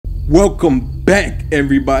Welcome back,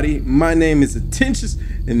 everybody. My name is Antitious,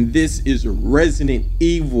 and this is Resident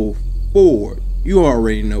Evil 4. You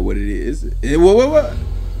already know what it is. What?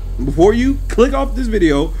 Before you click off this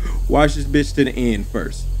video, watch this bitch to the end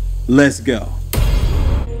first. Let's go.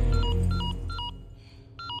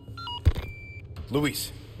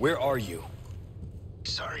 Luis, where are you?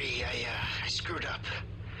 Sorry, I screwed up.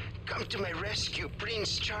 Come to my rescue,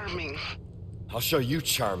 Prince Charming. I'll show you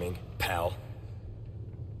charming, pal.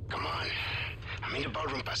 Come on. I'm in the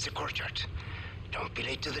ballroom past the courtyard. Don't be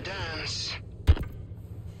late to the dance.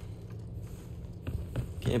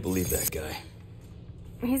 Can't believe that guy.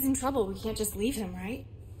 He's in trouble. We can't just leave him, right?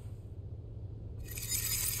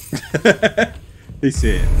 He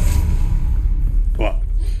said, fuck.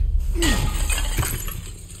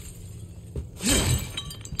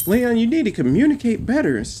 Leon, you need to communicate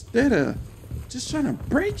better instead of just trying to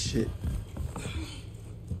break shit.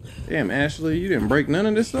 Damn, Ashley, you didn't break none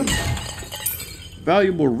of this stuff?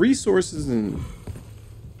 Valuable resources and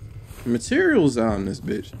materials on this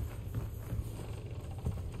bitch.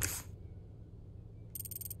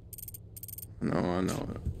 I know.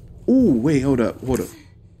 Ooh, wait, hold up.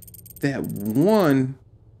 That one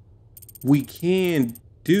we can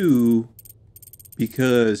do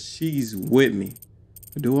because she's with me.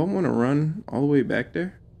 Do I want to run all the way back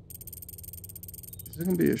there? Is there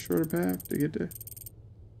gonna be a shorter path to get there?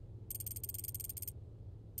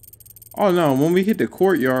 Oh no, when we hit the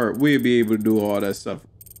courtyard, we'll be able to do all that stuff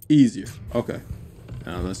easier. Okay.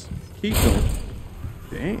 Now let's keep going.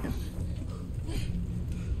 Damn.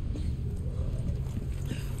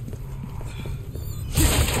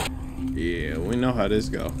 Yeah, we know how this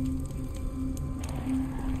go.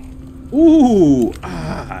 Ooh,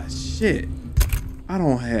 shit. I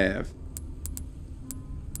don't have.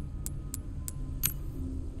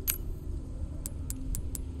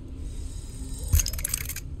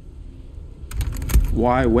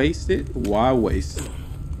 Why waste it? Why waste it?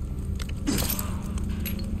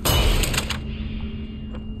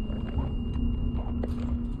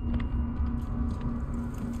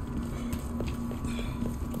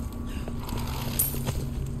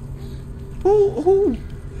 Who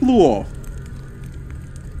flew off?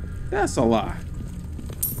 That's a lie.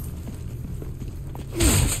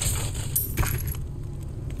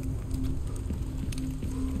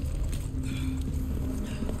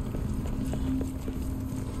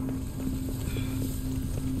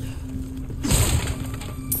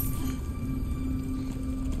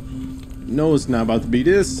 No, it's not about to be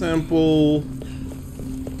this simple.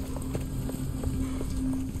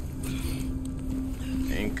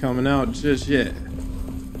 Ain't coming out just yet.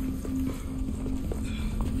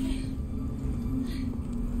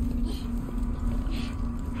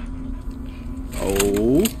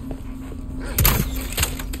 Oh.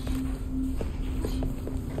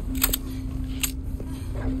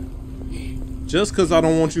 Just because I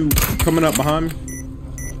don't want you coming up behind me.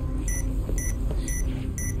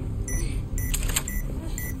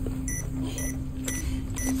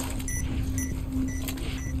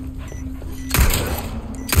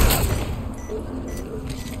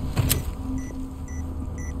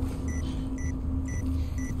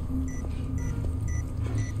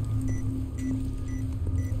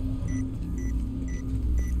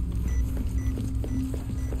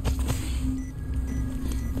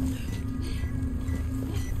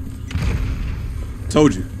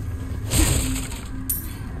 Told you.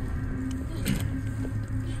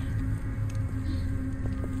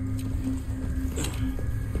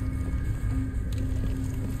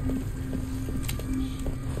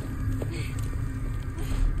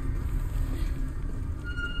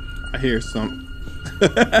 I hear something.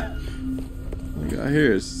 I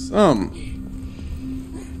hear something.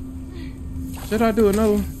 Should I do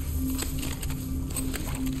another one?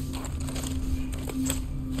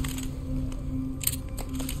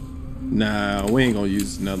 Nah, we ain't gonna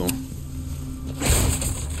use another one.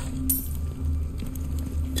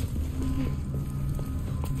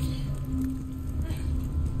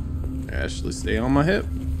 Ashley, stay on my hip.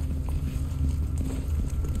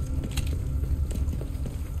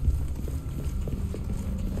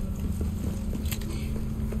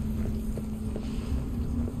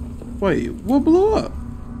 Wait, what blew up?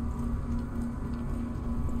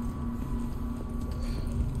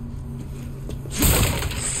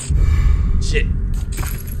 Shit.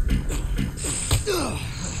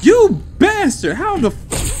 You bastard! How the f—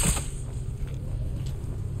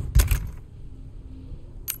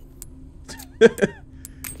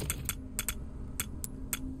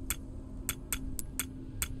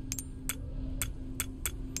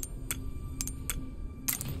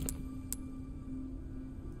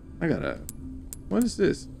 I gotta— what is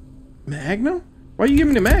this? Magnum? Why you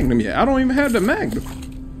giving me the Magnum yet? I don't even have the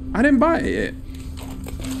Magnum. I didn't buy it yet.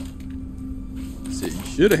 See, you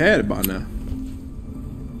should have had it by now.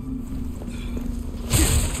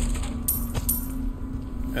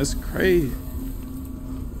 That's crazy.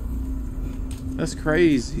 That's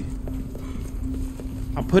crazy.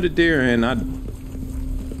 I put it there and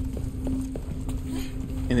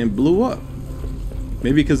it blew up.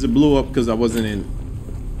 Maybe because it blew up because I wasn't in.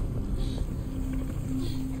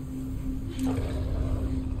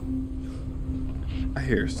 I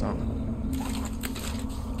hear something.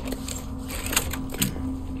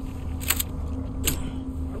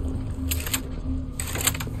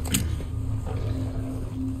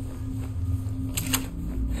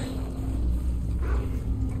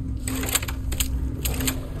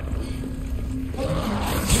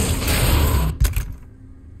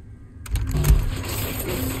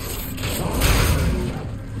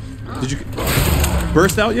 Did you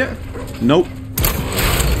burst out yet? Nope.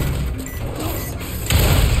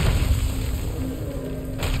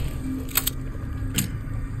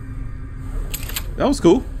 That was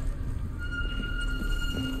cool.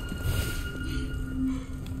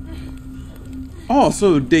 Oh,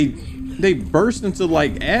 so they burst into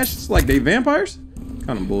like ash like they vampires?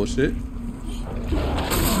 Kind of bullshit.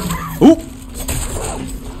 Ooh.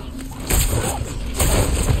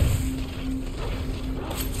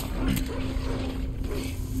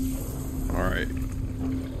 Alright.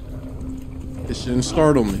 It shouldn't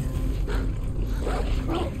startle me.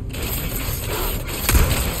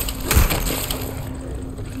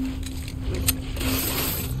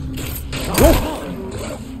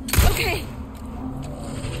 Okay.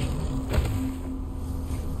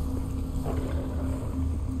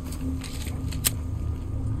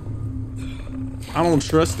 I don't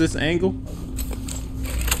trust this angle.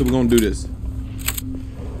 So we're gonna do this.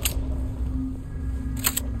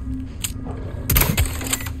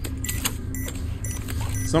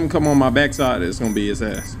 Something come on my backside, it's gonna be his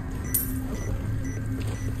ass.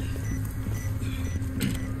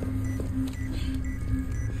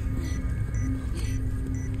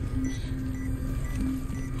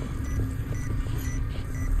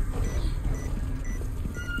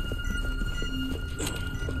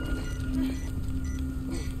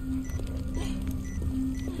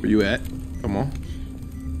 Where you at? Come on.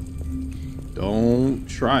 Don't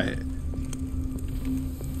try it.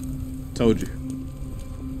 Told you.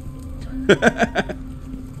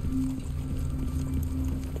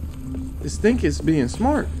 This thing is being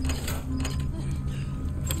smart.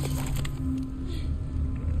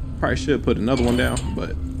 Probably should put another one down,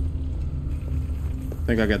 but I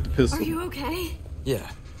think I got the pistol. Are you okay? Yeah.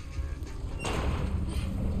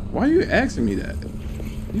 Why are you asking me that?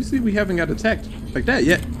 You see we haven't got attacked like that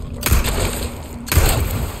yet.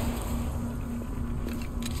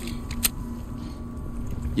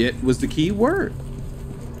 Yet was the key word.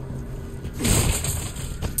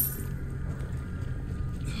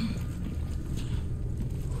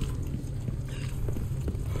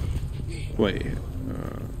 Wait,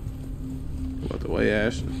 what the way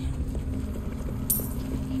ashes?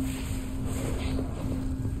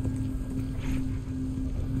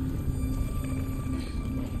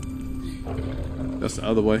 That's the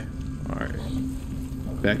other way. All right,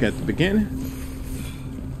 back at the beginning.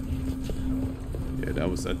 Yeah, that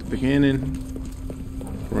was at the beginning.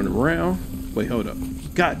 Run around. Wait, hold up.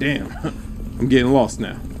 God damn, I'm getting lost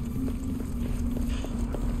now.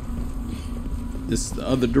 This is the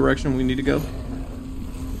other direction we need to go.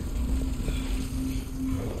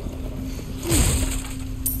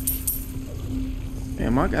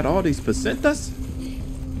 Damn, I got all these pesetas.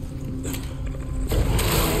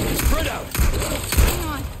 Spread out. Come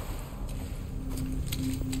on.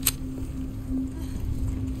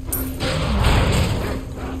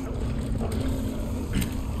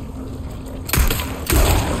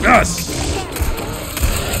 Yes!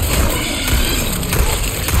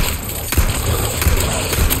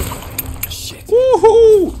 Shit.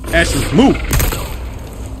 Woohoo! Ashes, move!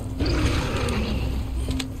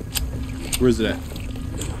 Where's it at?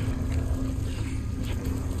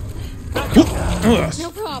 Ugh. No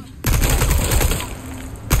prob.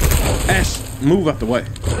 Ash, move out the way.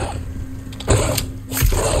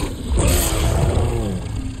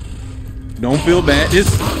 Don't feel bad.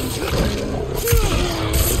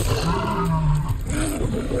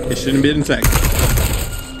 It shouldn't be attacked.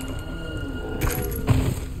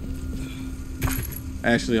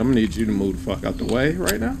 Actually, I'm gonna need you to move the fuck out the way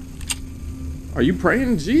right now. Are you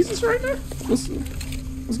praying to Jesus right now? What's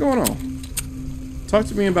going on? Talk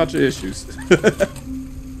to me about your issues.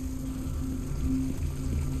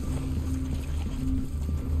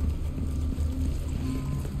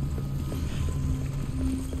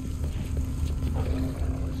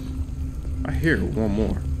 hear one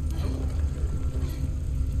more.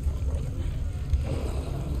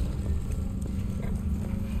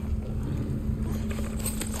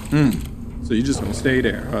 So you're just gonna stay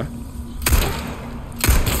there, huh?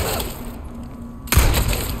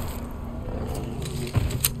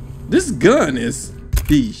 This gun is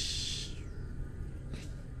the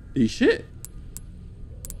shit.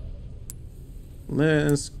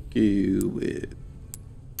 Let's do it.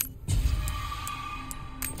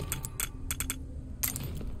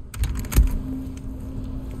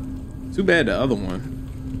 Too bad the other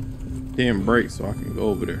one didn't break, so I can go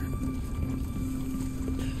over there.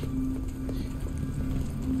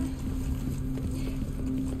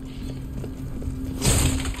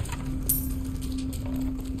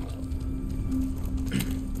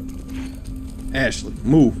 Ashley,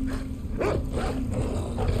 move.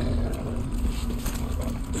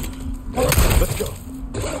 Let's go.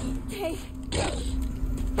 Hey.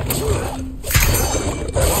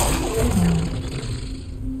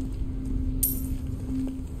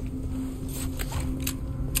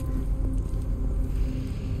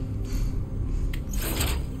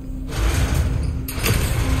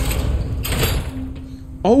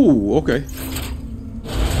 Oh, okay.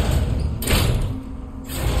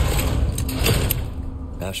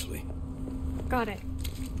 Ashley. Got it.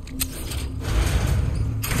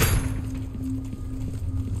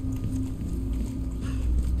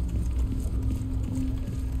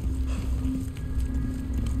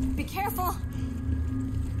 Be careful.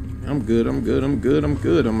 I'm good, I'm good, I'm good, I'm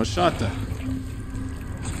good. I'm a shotter.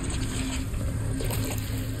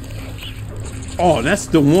 Oh, that's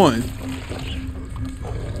the one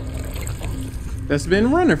that's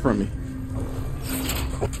been running from me.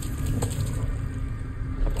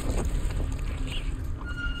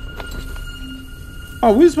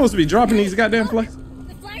 Oh, we're supposed to be dropping these goddamn flags?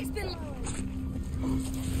 The flag's been lowered.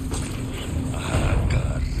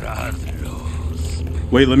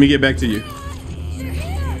 Wait, let me get back to you. They're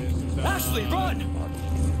here. Ashley, run!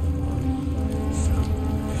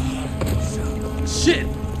 Shit!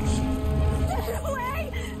 Get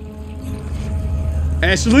away.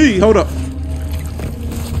 Ashley, hold up.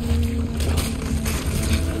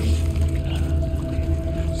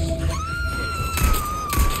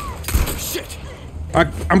 Shit!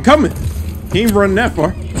 I'm coming. He ain't running that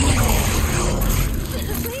far.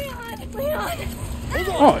 Leon.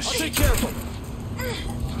 Oh, I'll shit. take care of him.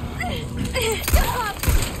 Stop.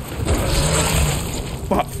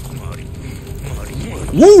 Fuck.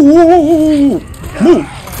 Woo, woo, woo, woo, woo. Move.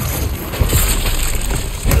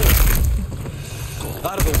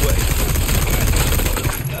 Out of the way.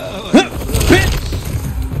 Bitch.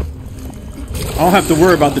 I don't have to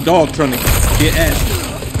worry about the dog trying to get Ashley.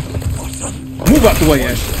 Move out the way,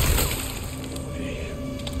 Ashley.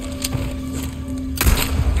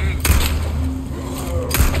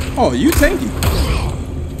 Oh, you tanky.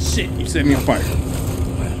 Shit, you set me on fire.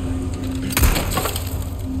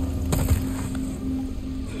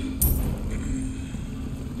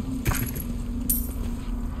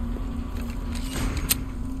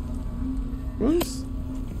 What's...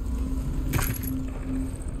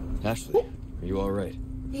 Ashley, are you all right?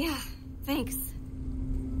 Yeah, thanks.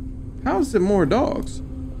 How is it more dogs?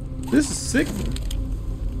 This is sick.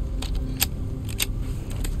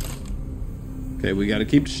 Okay, we gotta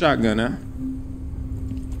keep the shotgun out.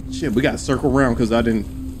 Shit, we gotta circle around because I didn't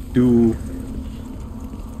do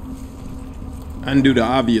the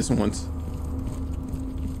obvious ones.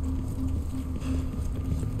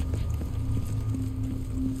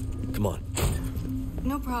 Come on.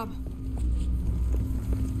 No problem.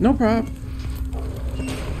 No problem.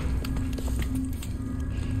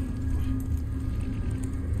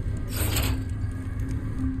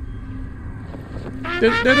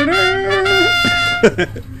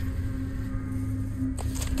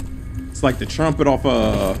 It's like the trumpet off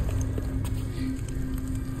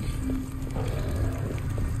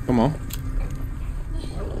Come on.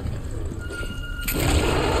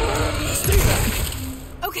 Stay back!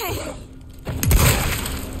 Okay.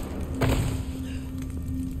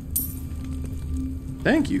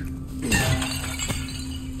 Thank you.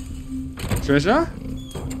 Treasure?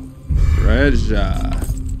 Treasure.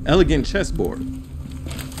 Elegant chessboard.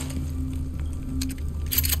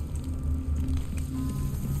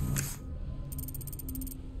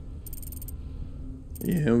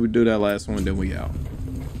 Yeah, we do that last one, then we out.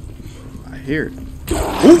 I hear it.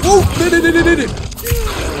 Ooh, ooh!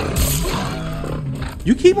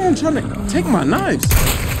 You keep on trying to take my knives.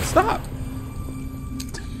 Stop.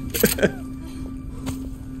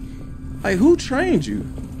 Like, who trained you?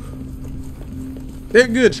 They're a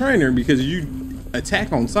good trainer because you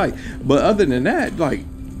attack on sight. But other than that, like,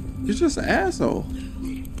 You're just an asshole.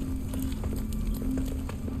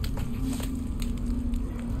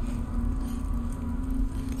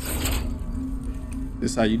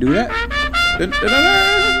 This how you do that?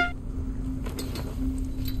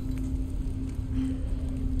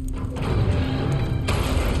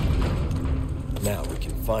 Now we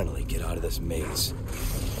can finally get out of this maze.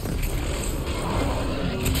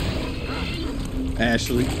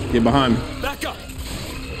 Ashley, get behind me. Back up!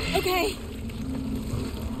 Okay.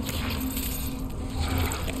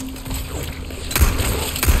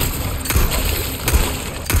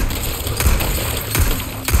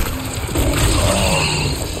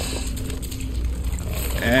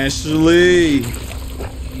 Ashley.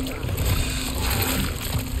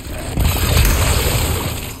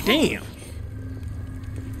 Damn.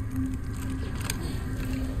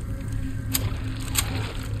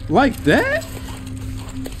 Like that?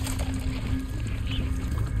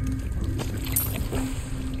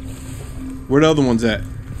 Where the other ones at?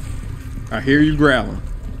 I hear you growling.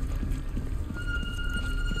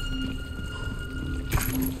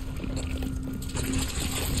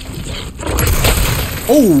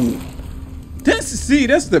 Oh, that's the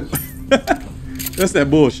that's that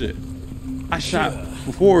bullshit. I shot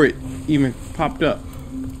before it even popped up.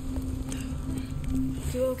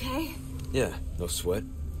 You okay? Yeah, no sweat.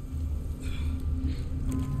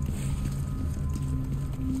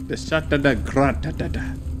 The shot da da gra da da da.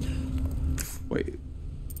 Wait.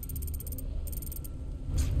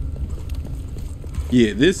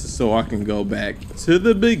 Yeah, this is so I can go back to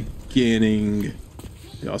the beginning.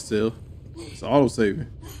 Y'all still? It's auto saving.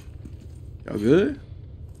 Y'all good?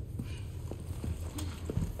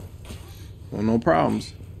 Well, no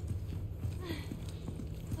problems.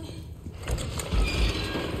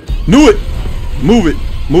 Knew it! Move it.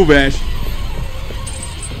 Move, Ash.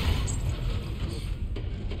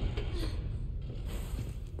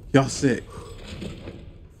 Y'all sick.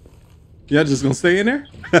 Y'all just gonna stay in there?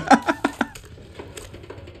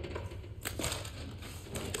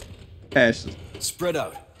 Ashley. Spread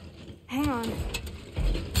out. Hang on.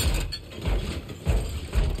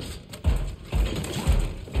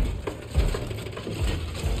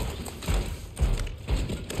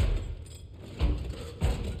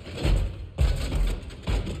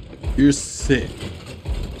 You're sick.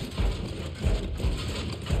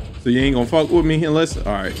 So you ain't gonna fuck with me unless...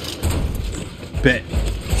 Alright. Bet.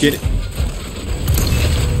 Get it.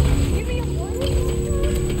 Give me a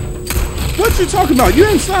warning. What you talking about? You're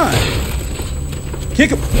inside.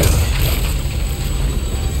 Kick him.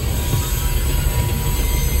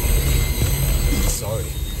 Sorry.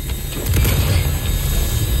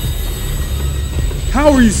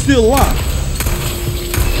 How are you still alive?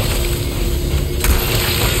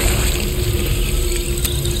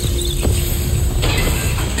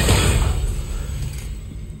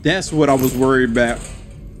 That's what I was worried about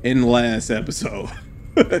in the last episode.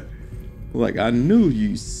 Like, I knew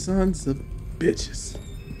you sons of bitches.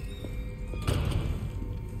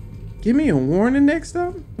 Give me a warning next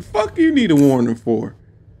time? The fuck you need a warning for?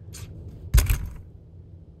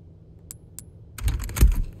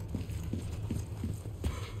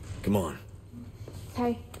 Come on.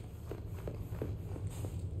 Okay.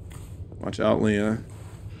 Watch out, Leon.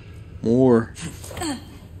 More.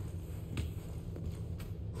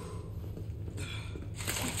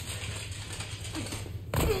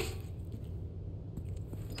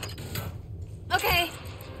 Okay.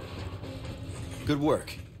 Good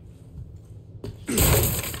work.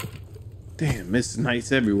 Damn, Miss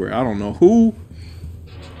Knights everywhere. I don't know who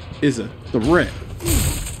is a threat.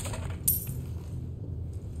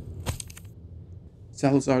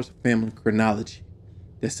 Salazar's family chronology.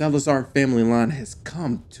 The Salazar family line has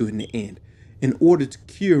come to an end. In order to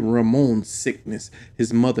cure Ramon's sickness,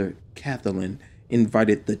 his mother, Kathleen,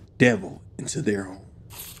 invited the devil into their home.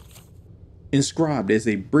 Inscribed as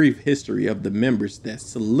a brief history of the members that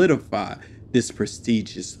solidify this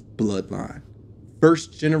prestigious bloodline.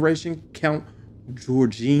 First generation Count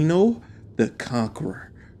Giorgino the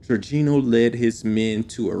Conqueror. Giorgino led his men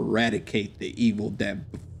to eradicate the evil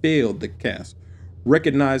that befell the castle.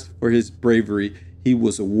 Recognized for his bravery, he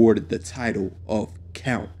was awarded the title of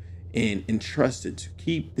Count and entrusted to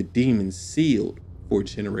keep the demons sealed for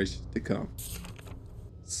generations to come.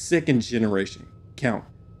 Second generation Count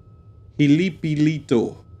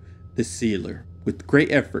Hipólito the Sealer. With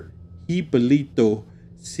great effort, Hipólito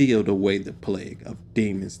sealed away the plague of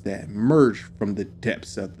demons that emerged from the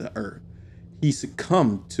depths of the earth. He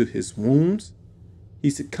succumbed to his wounds.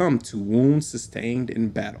 He succumbed to wounds sustained in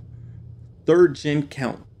battle. Third gen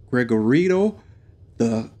Count Gregorito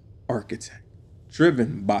the Architect.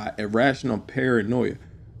 Driven by irrational paranoia,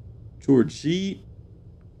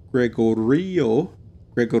 Gregorio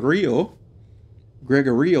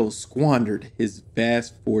squandered his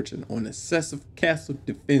vast fortune on excessive castle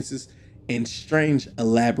defenses and strange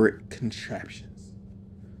elaborate contraptions.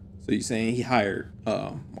 So you're saying he hired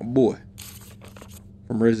my boy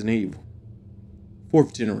from Resident Evil.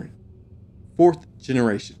 Fourth generation,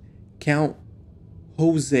 Count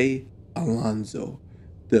Jose Alonso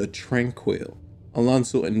the Tranquil.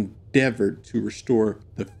 Alonso endeavored to restore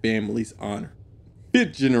the family's honor.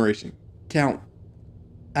 Fifth generation, Count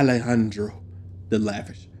Alejandro the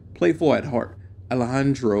Lavish. Playful at heart,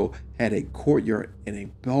 Alejandro had a courtyard and a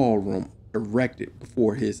ballroom erected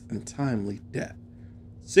before his untimely death.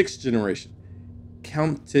 Sixth generation,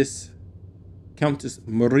 Countess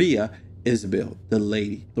Maria Isabel the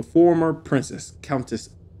Lady. The former princess, Countess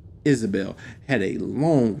Isabel, had a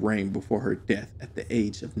long reign before her death at the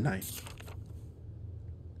age of 90.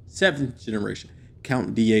 Seventh generation,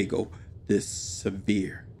 Count Diego the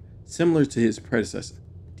Severe. Similar to his predecessor,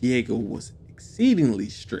 Diego was exceedingly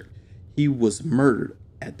strict. He was murdered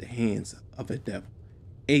at the hands of a devil.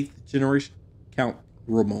 Eighth generation, Count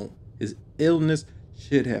Ramon. His illness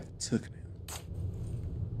should have taken him.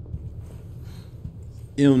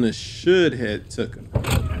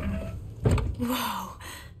 Whoa.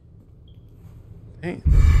 Damn.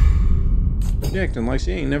 She acting like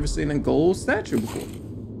she ain't never seen a gold statue before.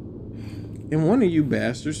 And one of you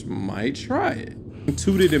bastards might try it.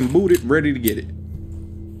 Tooted and booted, ready to get it.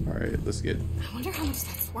 Alright, let's get it. I wonder how much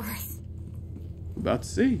that's worth. About to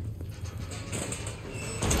see.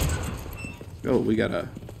 Oh, we gotta...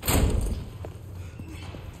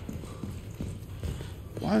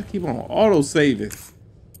 Why I keep on auto-saving?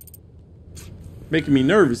 Making me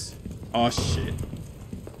nervous. Oh, shit.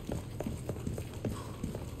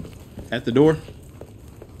 At the door.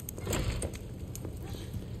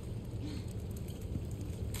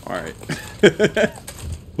 Alright.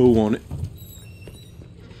 Who want it?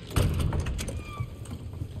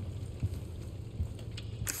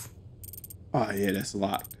 Oh, yeah, that's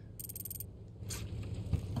locked.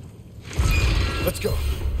 Let's go.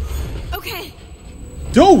 Okay.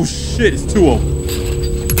 Oh, shit, it's two of them.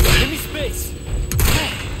 Give me space.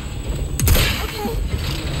 Okay.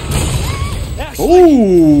 Ashley.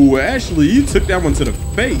 Oh, Ashley, you took that one to the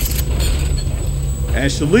face.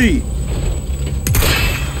 Ashley.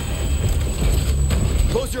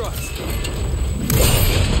 Close your eyes.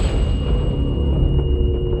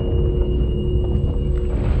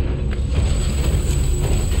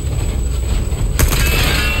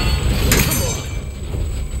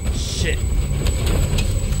 Shit.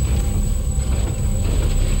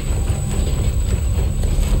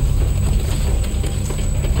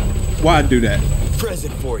 Why'd do that?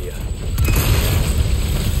 Present for you.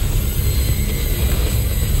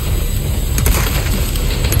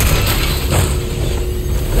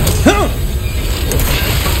 Huh.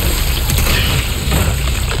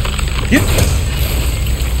 Get.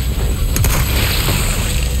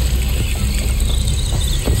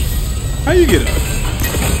 How you get up?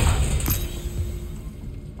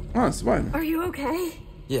 Oh, it's fine. Are you okay?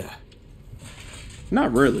 Yeah.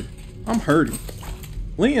 Not really. I'm hurting.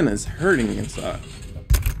 Leon is hurting inside.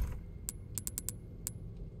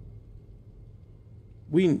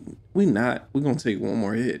 We're gonna take one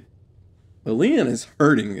more hit. But Leon is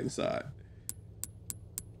hurting inside.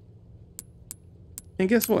 And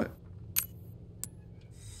guess what?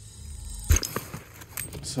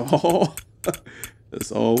 So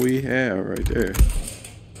that's all we have right there.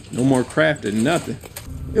 No more crafting, nothing.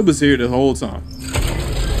 It was here the whole time.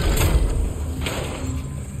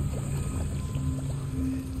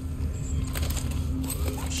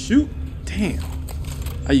 Shoot. Damn.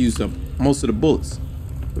 I used up most of the bullets.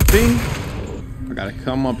 The thing, I gotta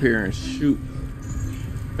come up here and shoot.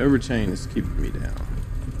 Whatever chain is keeping me down.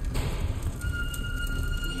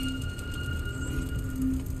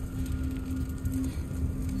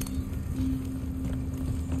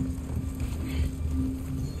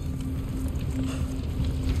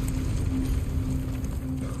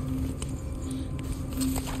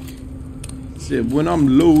 Said when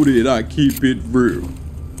I'm loaded, I keep it real.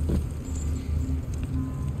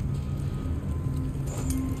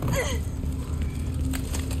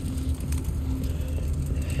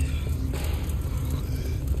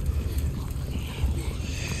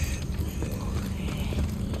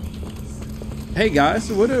 Hey guys,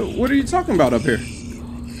 what are you talking about up here?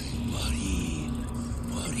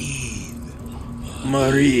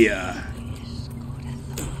 Maria.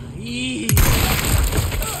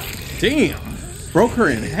 Damn, broke her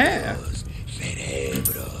in half.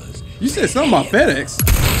 You said something about FedEx.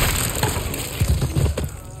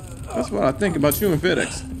 That's what I think about you and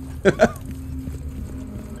FedEx.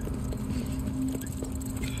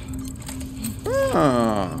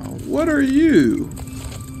 Ah, what are you?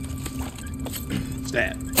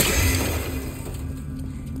 Stab.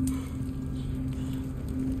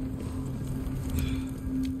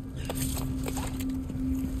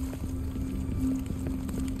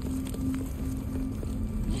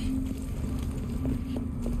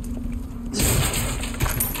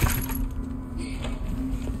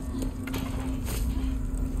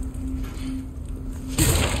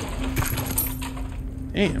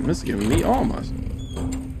 Damn, this is giving me all my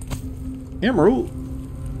emerald.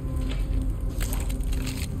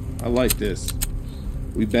 I like this.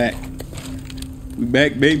 We back. We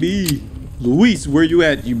back, baby. Luis, where you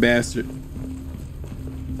at, you bastard?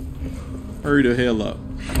 Hurry the hell up.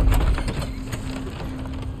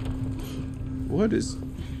 What is...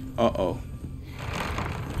 Uh-oh.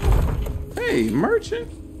 Hey,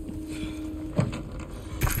 merchant.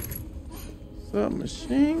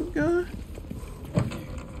 Submachine gun?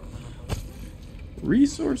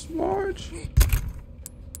 Resource barge?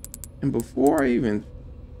 And before I even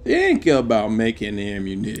think about making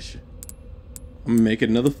ammunition, I'm gonna make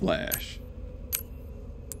another flash.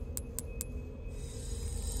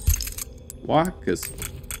 Why? Because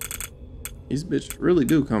these bitches really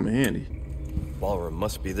do come in handy. Ballroom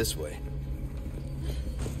must be this way.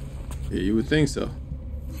 Yeah, you would think so.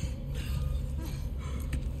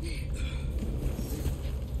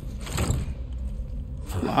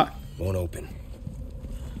 Lock. Won't open.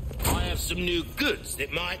 I have some new goods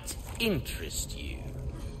that might interest you.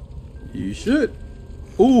 You should.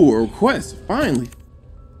 Ooh, a request. Finally.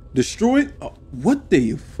 Destroy. Oh, what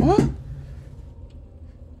the fuck?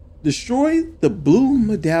 Destroy the blue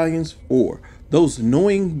medallions 4. Those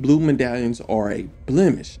annoying blue medallions are a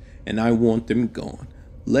blemish, and I want them gone.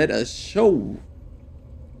 Let us show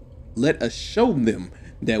them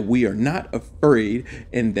that we are not afraid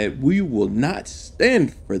and that we will not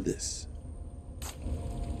stand for this.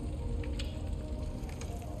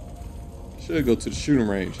 Should go to the shooting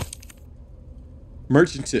range.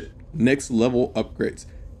 Merchant tip. Next level upgrades.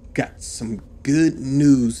 Got some good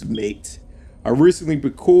news, mate. I recently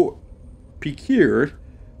procured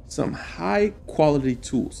some high quality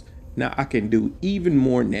tools. Now I can do even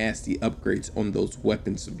more nasty upgrades on those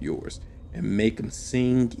weapons of yours and make them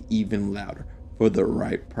sing even louder for the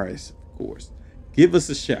right price, of course. Give us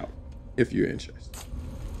a shout if you're interested.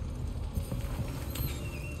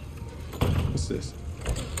 What's this?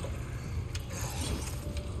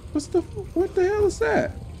 What the hell is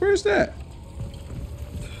that? Where's that?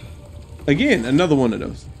 Again, another one of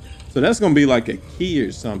those. So that's gonna be like a key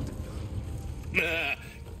or something.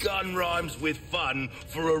 Gun rhymes with fun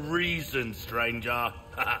for a reason, stranger.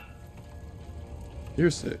 You're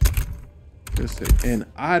sick. You're sick. And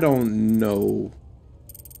I don't know.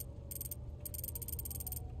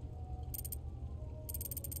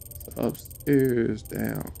 Upstairs,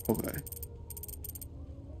 down. Okay.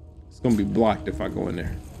 It's gonna be blocked if I go in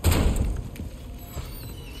there.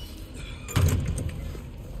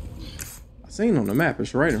 I seen on the map,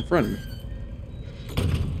 it's right in front of me.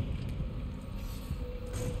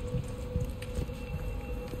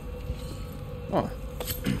 Oh,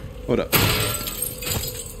 hold up.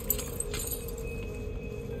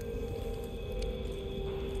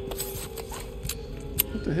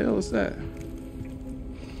 What the hell is that?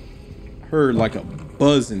 I heard like a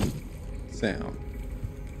buzzing sound.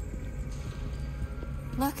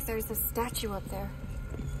 Look, there's a statue up there.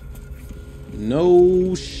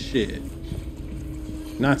 No shit.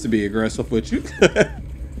 Not to be aggressive with you.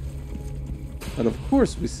 But of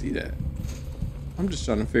course we see that. I'm just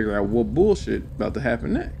trying to figure out what bullshit about to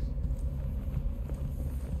happen next.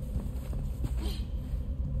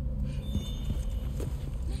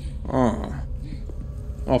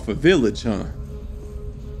 Off a village, huh?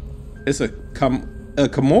 It's a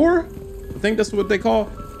Kimura? I think that's what they call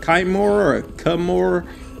Kimura or a Kimura,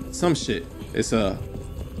 some shit. It's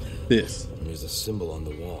this. There's a symbol on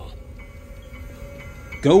the wall.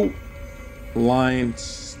 Goat, lion,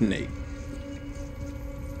 snake.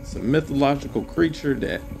 It's a mythological creature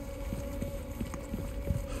that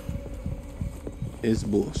is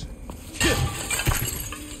bullshit.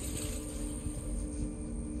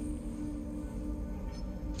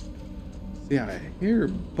 See, I hear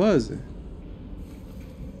buzzing.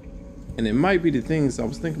 And it might be the things I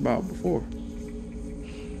was thinking about before.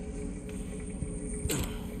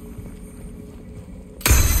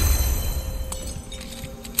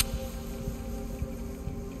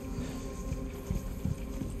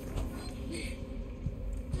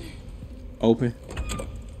 Open. God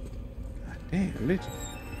damn, bitch.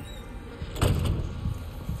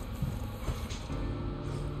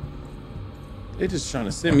 They're just trying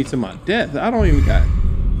to send me to my death. I don't even got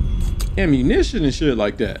ammunition and shit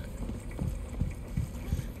like that.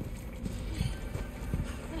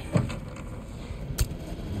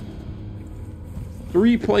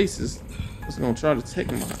 Three places. I was gonna try to take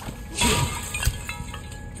my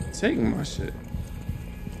shit.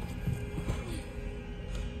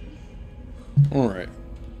 All right.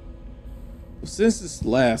 Well, since this the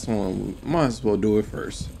last one, we might as well do it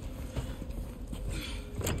first.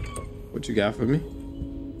 What you got for me?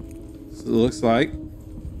 So it looks like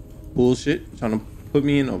bullshit, trying to put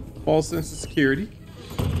me in a false sense of security.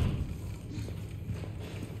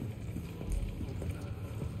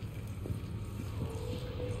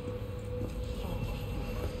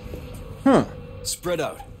 Huh. Spread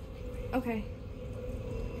out. Okay.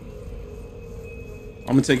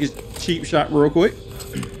 I'm gonna take a cheap shot real quick.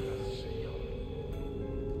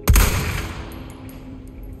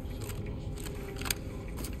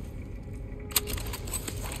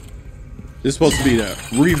 This is supposed to be the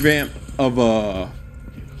revamp of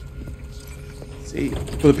see,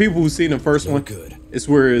 for the people who've seen the first one, good. It's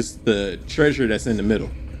where it's the treasure that's in the middle.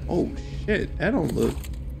 Oh shit, that don't look.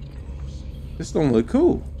 This don't look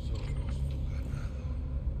cool.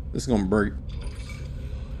 This is gonna break.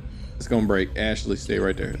 It's gonna break. Ashley, stay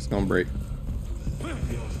right there. It's gonna break.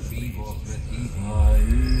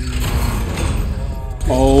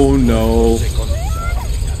 Oh no.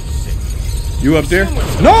 You up there?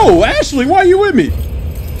 No, Ashley, why are you with me?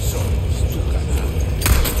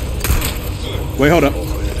 Wait, hold up.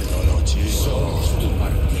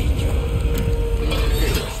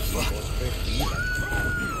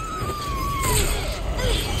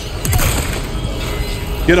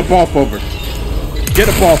 Get up off of her. Get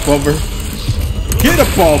up off of her. Get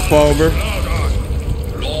up off of her.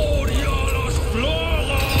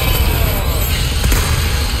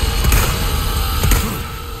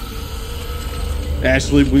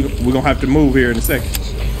 Ashley, we're gonna have to move here in a second.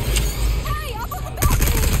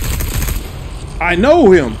 I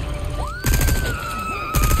know him.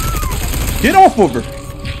 Get off of her.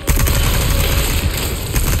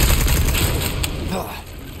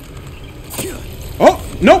 Oh,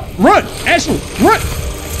 no, run, Ashley, run.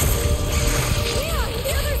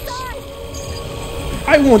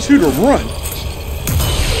 I want you to run.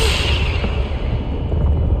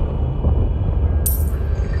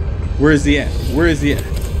 Where is he at? Where is he at?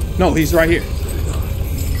 No, he's right here.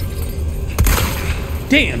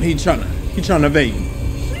 Damn, he's trying to evade me.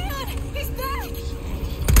 He's back.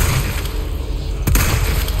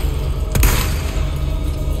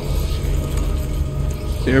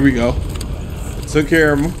 There we go. Took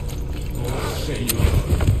care of him.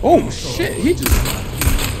 Oh shit, he just.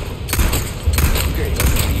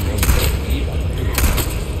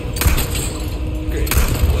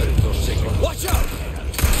 Watch out!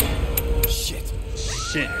 Shit.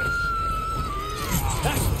 Shit.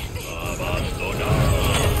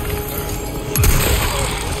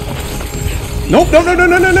 Nope, no, no, no,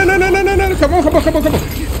 no, no, no, no, no, no, no, no, come on, come on, come on, come on.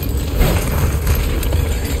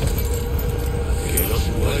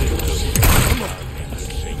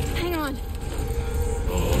 Hang on.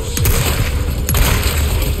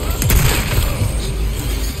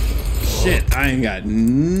 Shit, I ain't got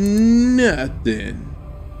nothing.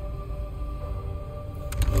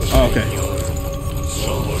 Okay.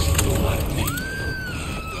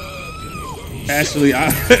 Ashley,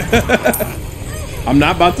 I'm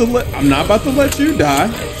not about to let you die.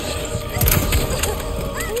 Leon.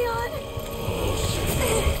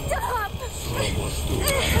 Stop.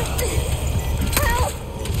 Help.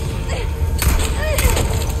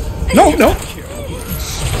 No, no.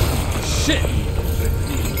 Shit.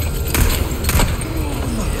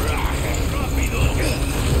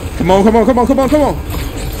 Come on, come on, come on, come on, come on.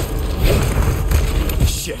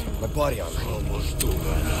 Shit, my body armor.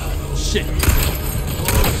 Shit.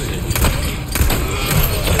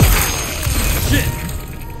 Shit.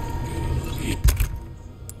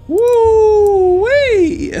 Woo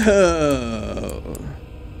wee.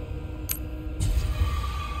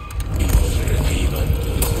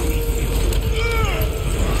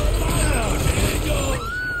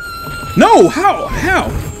 No, how? How?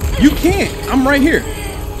 You can't. I'm right here.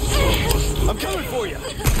 I'm coming for you.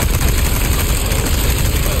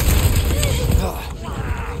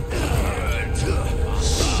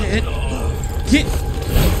 Shit. Get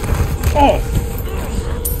off.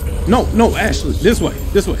 No, no, Ashley. This way.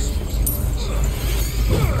 This way.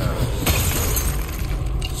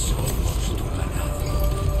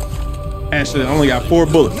 Ashley, I only got 4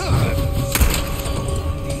 bullets.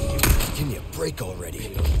 Give me a break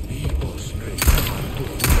already.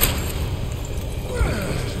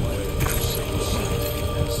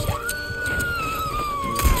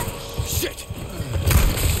 Shit.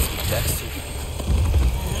 That's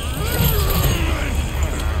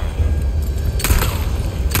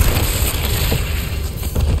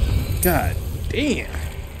God damn.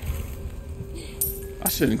 I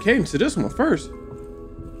shouldn't have came to this one first.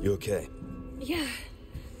 You okay? Yeah,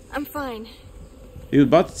 I'm fine. He was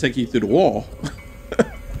about to take you through the wall.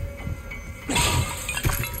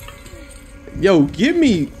 Yo, give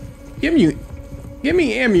me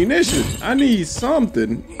ammunition. I need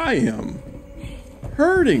something. I am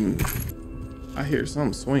hurting. I hear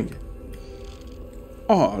something swinging.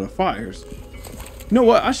 Oh, the fires. You know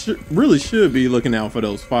what? I really should be looking out for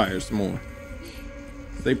those fires more.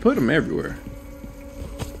 They put them everywhere.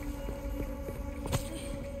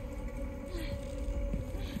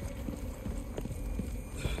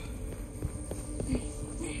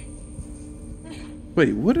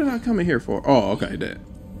 Wait, what did I come in here for? Oh, okay, that.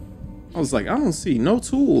 I was like, I don't see no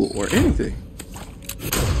tool or anything.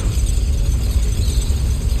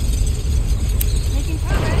 Making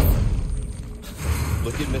progress.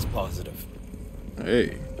 Look at Miss Positive.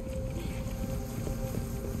 Hey.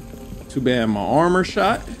 Too bad my armor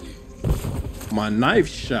shot. My knife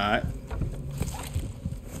shot.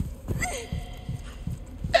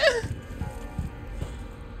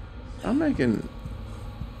 I'm making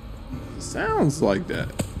sounds like that.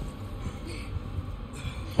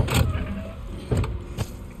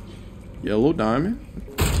 Yellow diamond.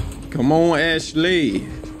 Come on, Ashley.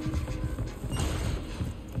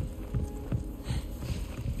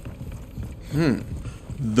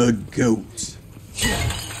 The goat.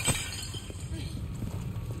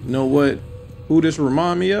 You know what? Who this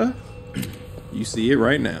remind me of? You see it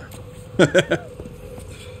right now.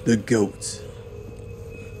 The goat.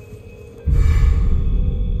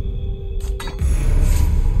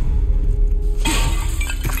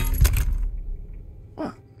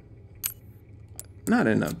 What? Not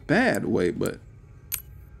in a bad way, but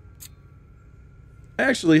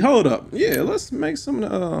actually, hold up. Yeah, let's make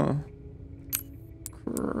some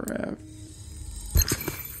craft.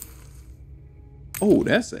 Oh,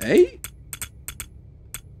 that's an 8?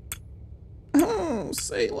 Oh,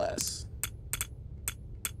 say less.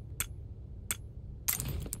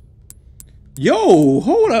 Yo,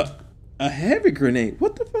 hold up. A heavy grenade.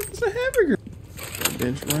 What the fuck is a heavy grenade? That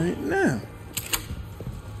bench right now.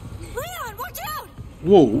 Leon, watch out!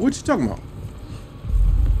 Whoa, what you talking about?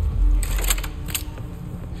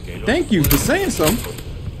 Thank you for saying something.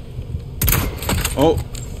 Oh.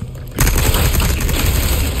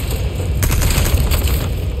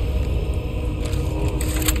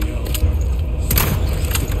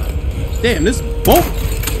 Damn, this bolt.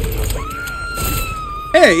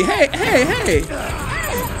 Hey, hey, hey, hey.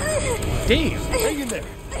 Damn. Hang in there.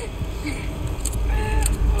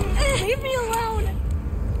 Leave me alone.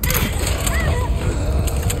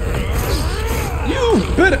 You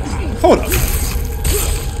better. Hold up.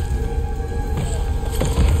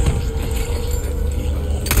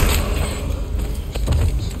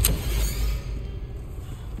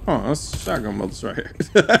 Oh, that's shotgun bullets right here.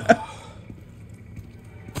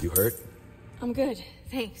 You hurt? I'm good,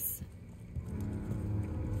 thanks.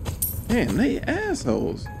 Damn, they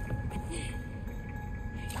assholes.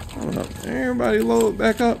 Hold up. Everybody load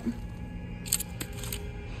back up.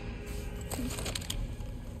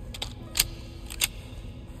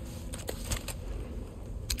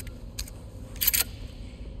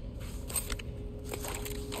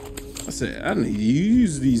 I said, I need to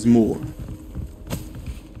use these more.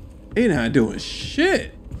 They not doing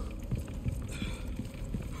shit.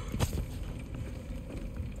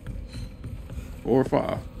 Four or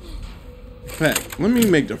 5. Heck, let me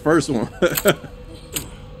make the first one.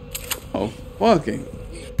 Oh, fucking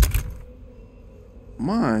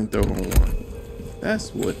mind throwing one.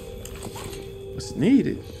 That's what's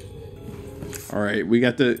needed. All right, we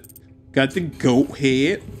got the goat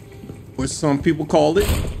head, or some people call it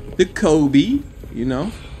the Kobe. You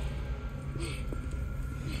know.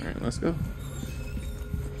 All right, let's go.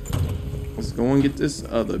 Let's go and get this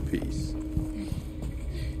other piece.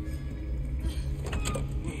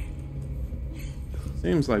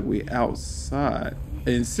 Seems like we outside.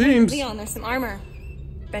 It seems. Leon, there's some armor.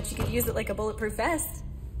 Bet you could use it like a bulletproof vest.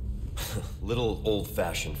 Little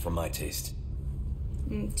old-fashioned for my taste.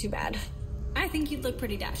 Too bad. I think you'd look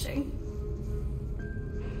pretty dashing.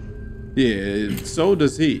 Yeah, so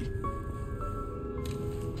does he.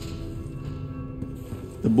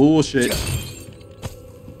 The bullshit.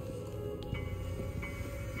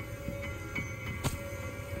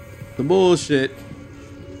 The bullshit.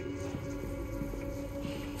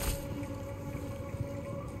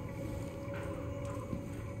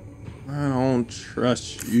 I don't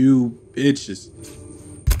trust you bitches.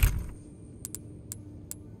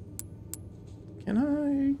 Can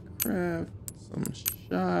I craft some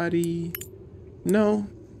shoddy? No,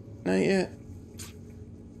 not yet.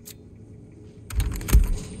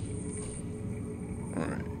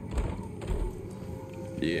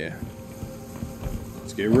 Yeah.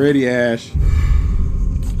 Let's get ready, Ash.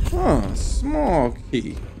 Huh, small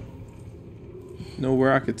key. Know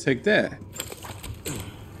where I could take that.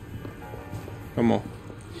 Come on.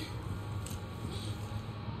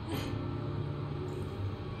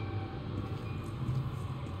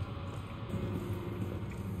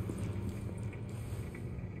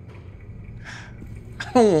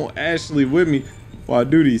 I don't want Ashley with me while I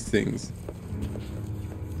do these things.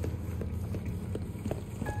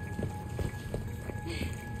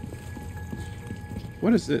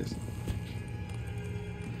 What is this?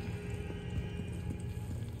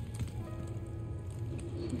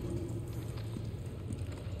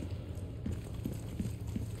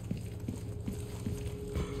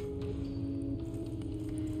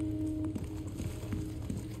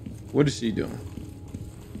 What is she doing?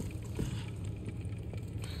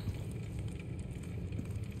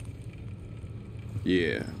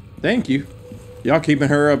 Yeah. Thank you. Y'all keeping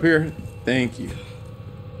her up here? Thank you.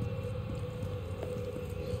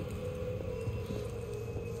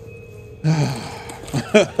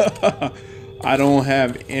 I don't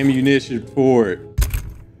have ammunition for it.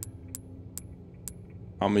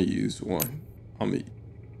 I'm gonna use one.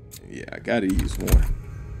 Yeah, I gotta use one.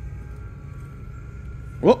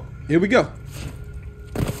 Well, here we go.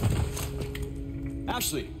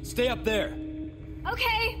 Ashley, stay up there.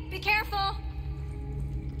 Okay, be careful.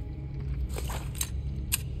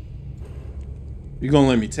 You gonna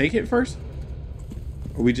let me take it first?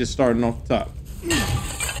 Or are we just starting off the top?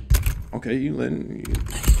 Okay, you letting me.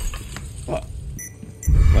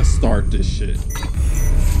 Let's start this shit.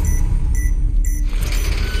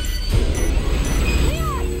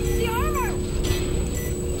 Leon, the armor!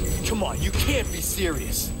 Come on, you can't be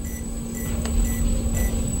serious.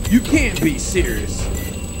 You can't be serious.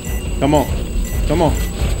 Come on. Come on.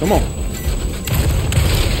 Come on.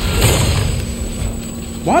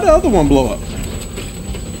 Why the other one blow up?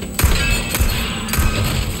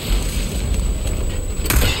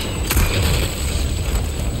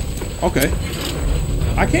 Okay.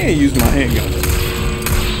 I can't use my handgun.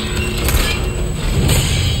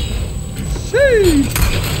 Sheesh.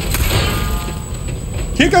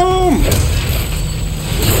 Kick him!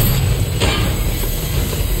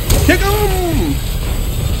 Kick him!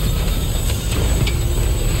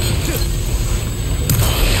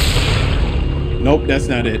 Nope, that's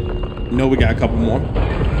not it. No, we got a couple more.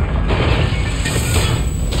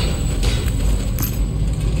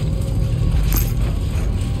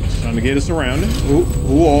 Trying to get us surrounded.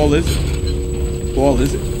 Who all is it? Who all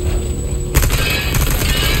is it?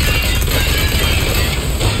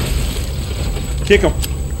 Kick him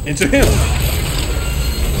into him.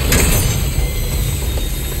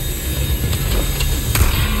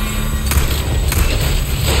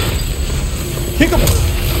 Kick him.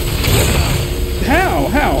 How?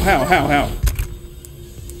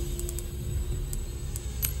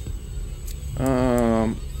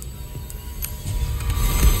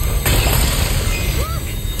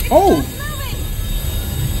 Oh!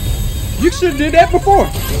 You should have did that before.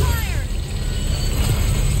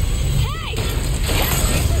 Hey!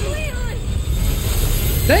 Leon!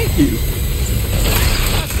 Thank you.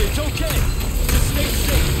 Ashley, it's okay. Just stay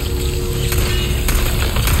safe.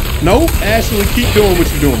 No, Ashley, keep doing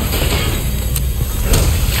what you're doing.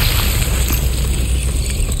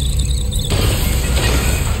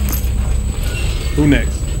 Who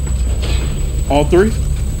next? All three?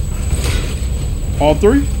 All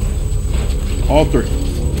three? All three.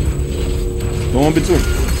 Go in between.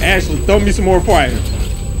 Ashley, throw me some more fire.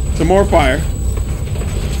 Some more fire.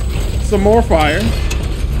 Some more fire.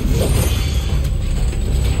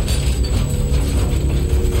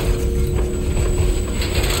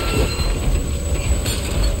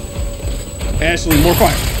 Ashley, more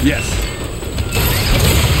fire. Yes.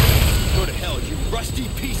 Go to hell, you rusty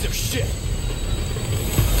piece of shit.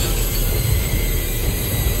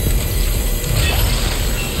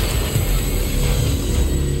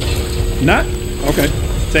 Not? Okay.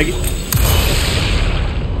 Take it.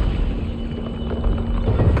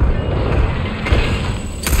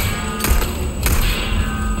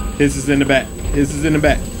 His is in the back. His is in the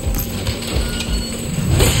back.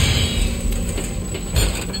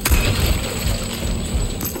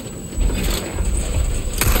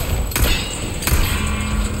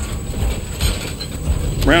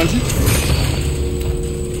 Round you.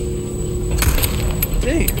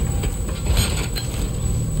 Damn.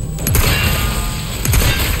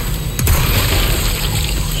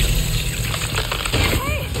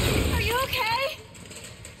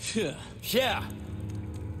 Yeah.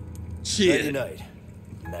 Shit. Night,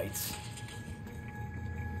 knights.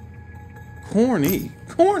 corny.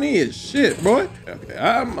 Corny as shit, boy. Okay,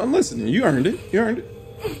 I'm listening. You earned it. You earned it.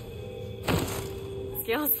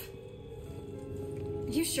 Skills.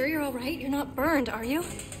 You sure you're all right? You're not burned, are you?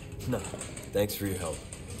 No, thanks for your help.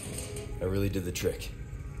 I really did the trick.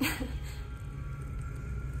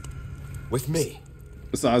 With me.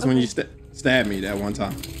 Besides when you stabbed me that one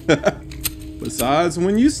time. Besides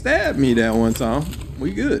when you stabbed me that one time.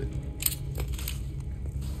 We good.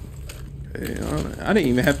 Okay, I didn't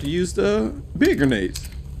even have to use the big grenades.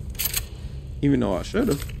 Even though I should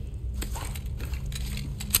have.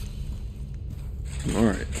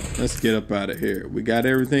 Alright, let's get up out of here. We got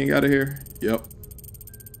everything out of here? Yep.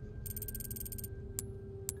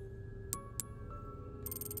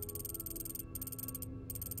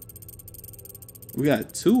 We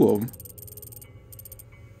got 2 of them.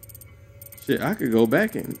 Shit, I could go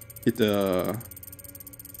back and get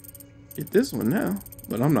this one now,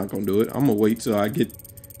 but I'm not gonna do it. I'm gonna wait till I get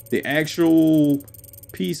the actual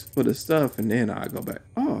piece for the stuff, and then I go back.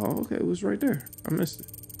 Oh, okay, it was right there. I missed it.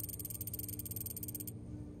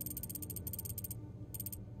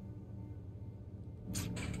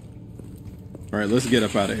 All right, let's get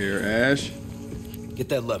up out of here, Ash. Get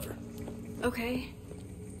that lever. Okay.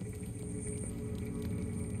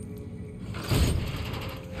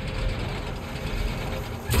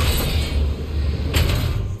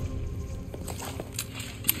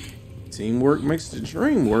 Teamwork makes the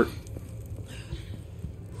dream work.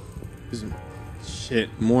 Shit,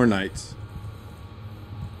 more knights.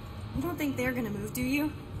 You don't think they're gonna move, do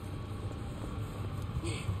you?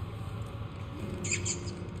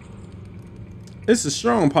 It's a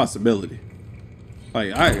strong possibility.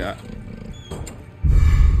 Like, I got...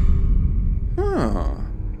 Huh.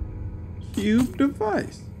 Cube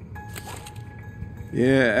device.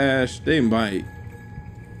 Yeah, Ash, they might.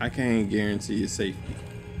 I can't guarantee your safety.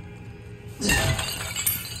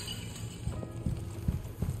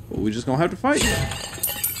 But we're just gonna have to fight.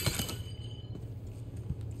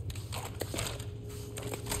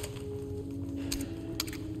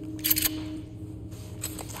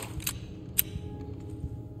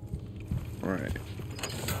 Alright.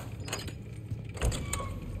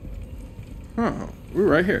 Huh, we're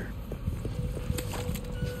right here.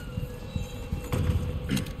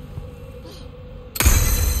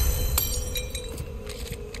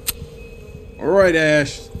 Alright,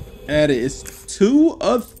 Ash. At it. It's 2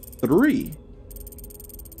 of 3.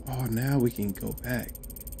 Oh, now we can go back.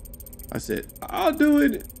 I said, I'll do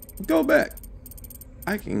it. Go back.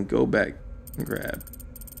 I can go back and grab.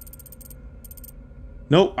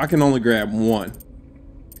 Nope, I can only grab 1.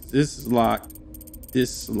 This is locked.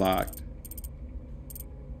 This is locked.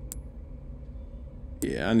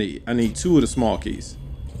 Yeah, I need 2 of the small keys.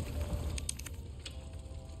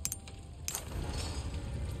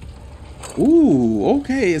 Ooh,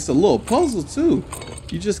 okay, it's a little puzzle too.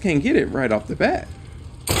 You just can't get it right off the bat.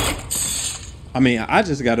 I mean, I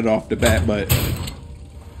just got it off the bat, but I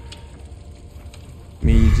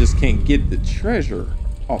mean, you just can't get the treasure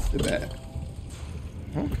off the bat.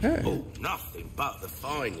 Okay. Oh, nothing but the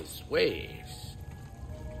finest ways.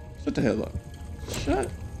 Shut the hell up. Shut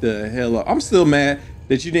the hell up. I'm still mad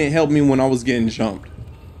that you didn't help me when I was getting jumped.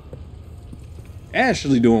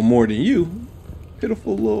 Ashley doing more than you.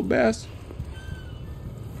 Pitiful little bastard.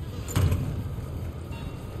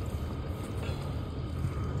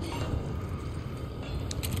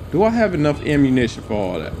 Do I have enough ammunition for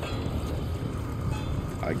all that?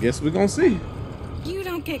 I guess we're gonna see. You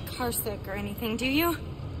don't get car sick or anything, do you?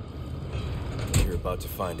 You're about to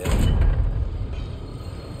find out.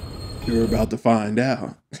 You're about to find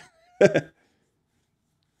out.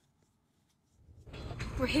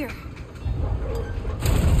 We're here.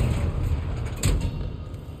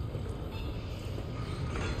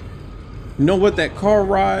 You know what that car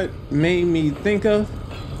ride made me think of?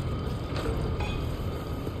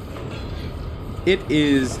 It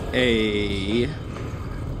is a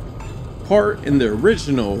part in the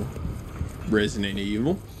original Resident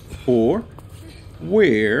Evil 4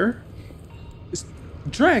 where it's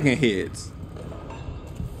dragon heads.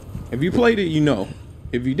 If you played it, you know.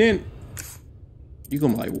 If you didn't, you're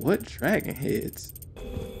gonna be like, what dragon heads?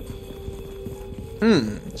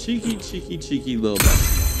 Cheeky little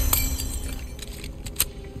bastard.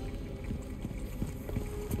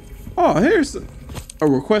 Oh, here's a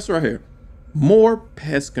request right here. More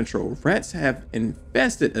pest control. Rats have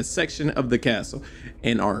infested a section of the castle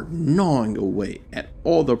and are gnawing away at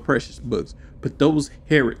all the precious books, but those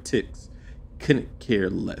heretics couldn't care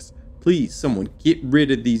less. Please, someone get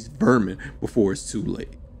rid of these vermin before it's too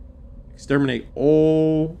late. Exterminate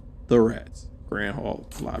all the rats. Grand Hall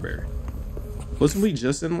Library. Wasn't we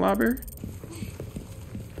just in the library?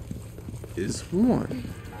 is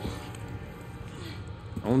 1.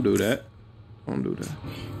 Don't do that. Don't do that.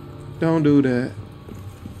 Don't do that.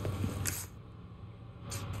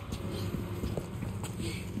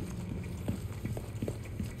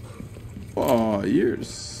 Oh, you're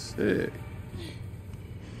sick.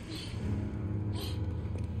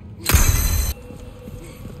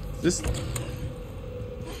 This.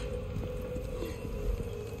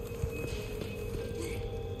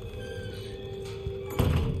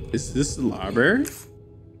 Is this the library?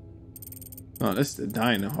 No, that's the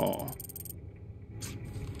dining hall.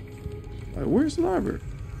 Like, where's the library?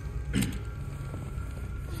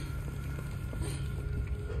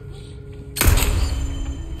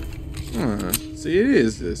 See, it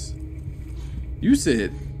is this. You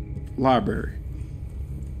said library.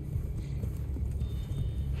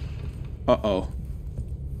 Uh-oh.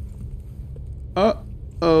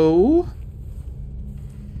 Uh-oh.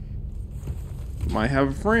 Might have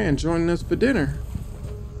a friend joining us for dinner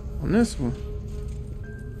on this one.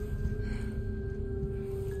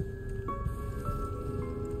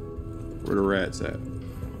 Where the rats at?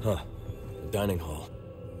 Huh. Dining hall.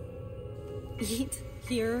 Eat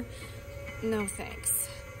here? No thanks.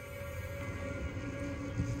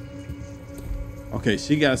 Okay,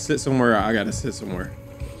 she gotta sit somewhere. I gotta sit somewhere.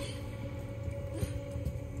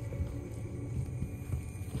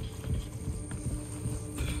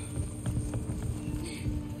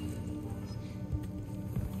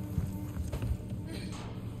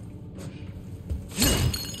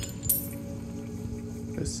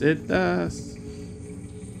 It does.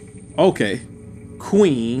 Okay,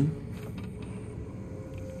 Queen.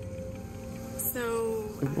 So,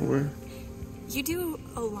 Where? you do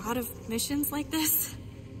a lot of missions like this?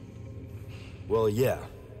 Well, yeah.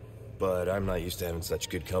 But I'm not used to having such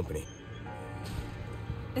good company.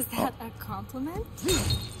 Is that a compliment?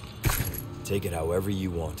 Take it however you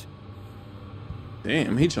want.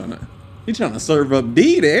 Damn, he trying to serve up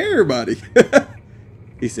D to everybody.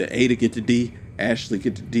 He said A to get to D. Ashley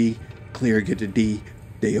get to D, Claire get to D,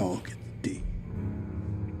 they all get to D.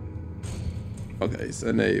 Okay,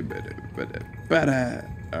 so now you better.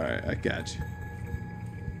 Alright, I got you.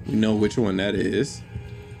 We know which one that is.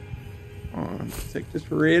 Take this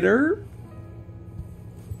red herb.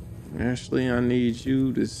 Ashley, I need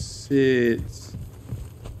you to sit.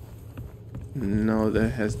 No, that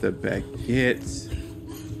has the baguette.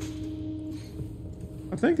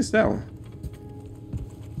 I think it's that one.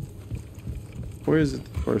 Where is it?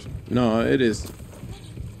 The first one? No, it is.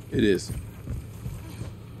 It is.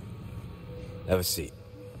 Have a seat.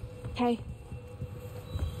 Okay.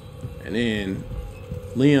 And then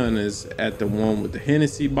Leon is at the one with the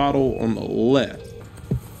Hennessy bottle on the left.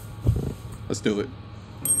 Let's do it.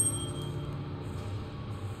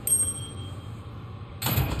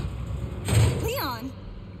 Leon!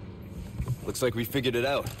 Looks like we figured it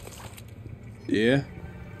out. Yeah.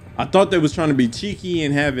 I thought they was trying to be cheeky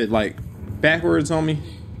and have it like backwards on me,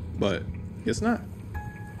 but guess not.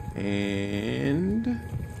 And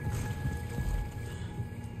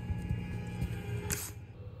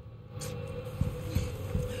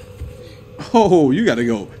oh, you gotta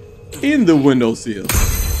go in the windowsill.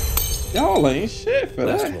 Y'all ain't shit for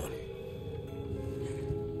Last that. one.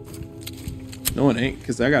 No, it ain't,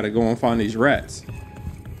 because I gotta go and find these rats.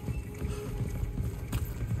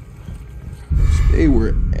 They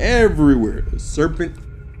were everywhere. The serpent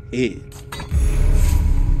head.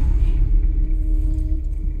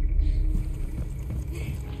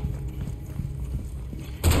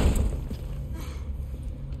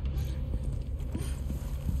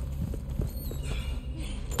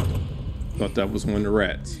 Thought that was one of the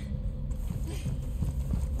rats.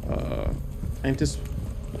 Ain't this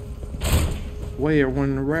way or one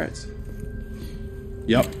of the rats?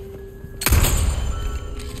 Yup.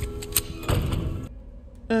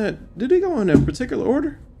 Did they go in a particular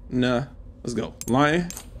order? Nah. Let's go. Lion.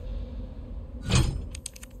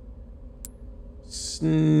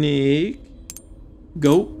 Snake.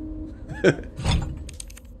 Goat.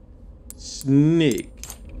 Snake.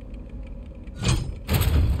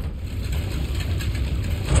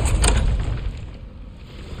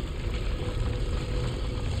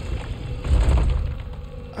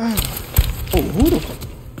 Oh, who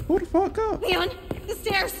the fuck up? Leon, the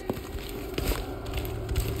stairs!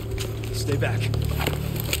 Stay back.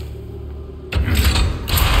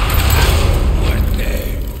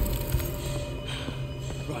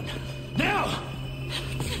 Run. Now!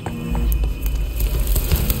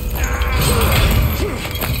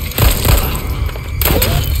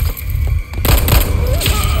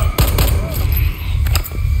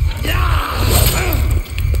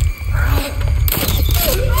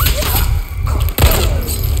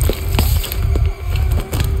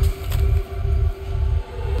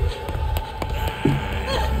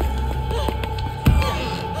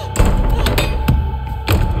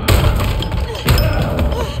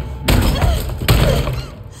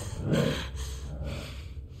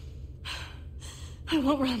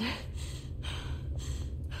 won't run.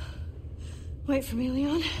 Wait for me,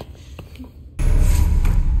 Leon.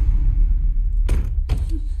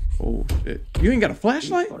 Oh shit. You ain't got a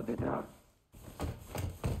flashlight?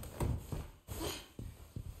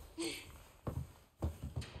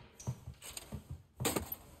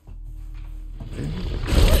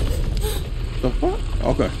 The fuck?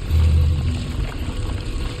 Okay.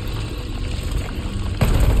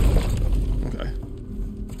 Okay.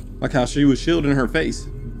 Like how she was shielding her face.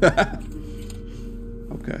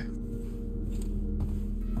 Okay.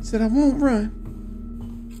 Said I won't run.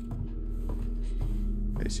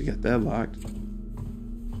 Okay, she got that locked.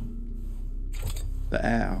 The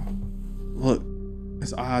owl. Look,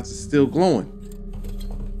 his eyes are still glowing.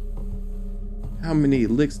 How many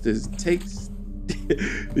licks does it take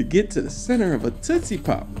to get to the center of a Tootsie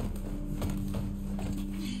Pop?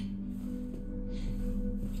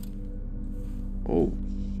 Oh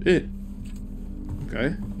shit.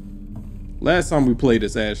 Okay. Last time we played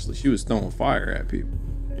as Ashley, she was throwing fire at people,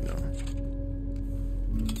 you know.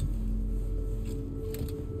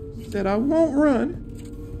 She said I won't run.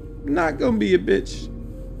 I'm not gonna be a bitch.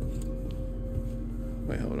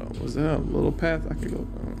 Wait, hold on. Was there a little path I could go?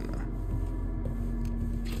 Oh, no.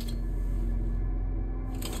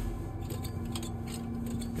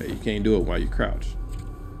 Okay, you can't do it while you crouch.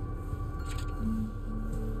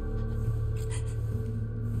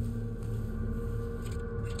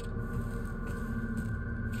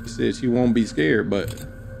 She said she won't be scared, but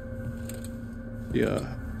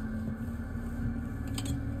yeah,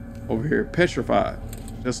 over here petrified,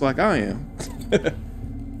 just like I am.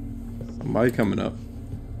 Somebody coming up.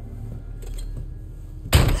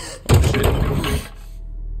 Oh shit.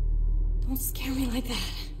 Don't scare me like that.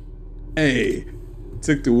 Hey,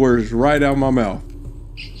 took the words right out of my mouth.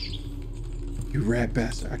 You rat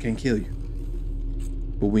bastard, I can't kill you.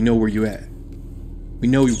 But we know where you at. We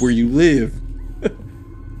know where you live.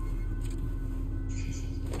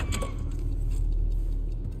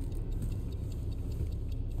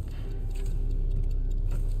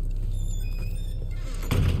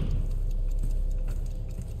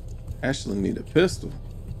 Ashley need a pistol.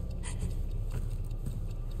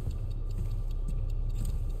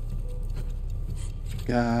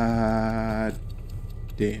 God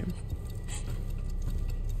damn.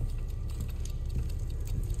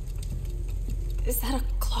 Is that a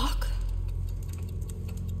clock?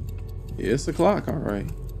 Yeah, it's a clock, all right.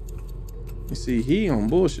 You see, he on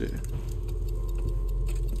bullshit.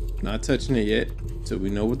 Not touching it yet, till we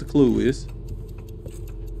know what the clue is.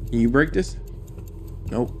 Can you break this?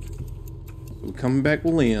 Nope. We're coming back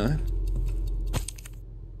with Leon.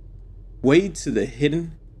 Wade to the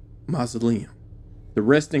hidden mausoleum. The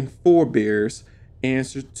resting forebears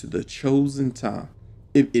answer to the chosen time.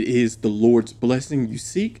 If it is the Lord's blessing you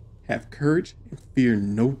seek, have courage and fear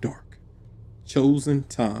no dark. Chosen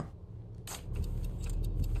time.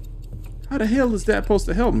 How the hell is that supposed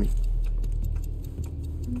to help me?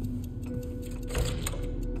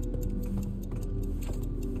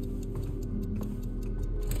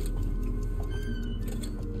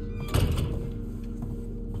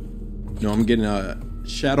 No, I'm getting a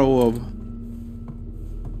Shadow of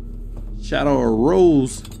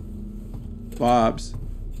Rose vibes.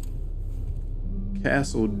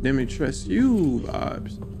 Castle Dimitrescu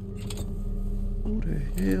vibes. Who the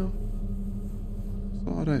hell?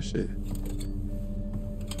 What's all that shit?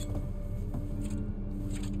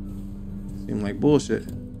 Seem like bullshit.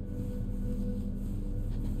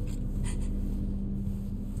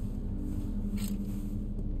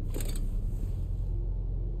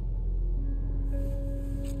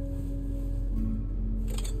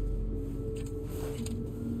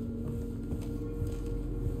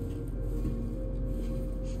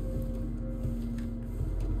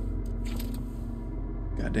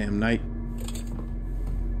 Goddamn night.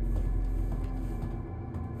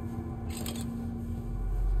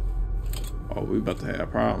 Oh, we about to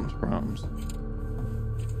have problems.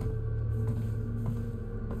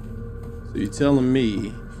 So you're telling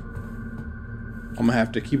me I'm gonna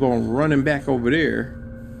have to keep on running back over there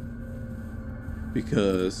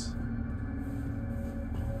because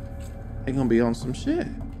they gonna be on some shit.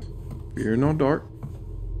 Fear no dark.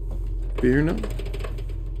 Fear no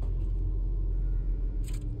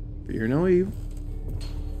evil.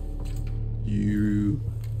 You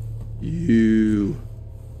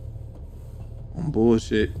on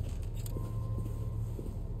bullshit.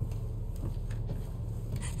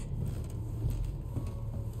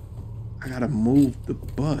 I gotta move the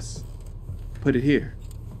bus. Put it here.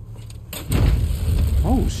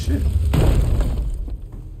 Oh shit.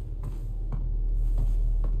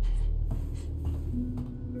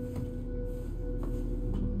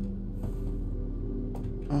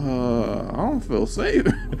 don't feel safe.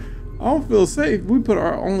 I don't feel safe. We put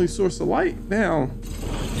our only source of light down.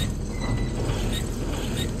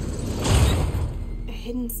 A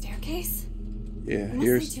hidden staircase? Yeah, It must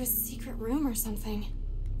lead to a secret room or something.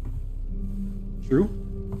 True.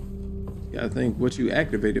 You gotta think what you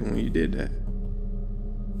activated when you did that.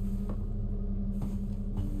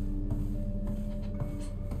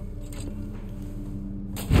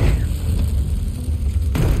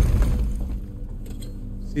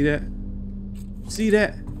 See that? See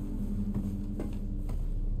that?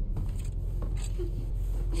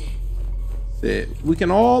 Said we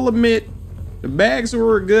can all admit the bags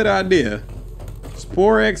were a good idea. It's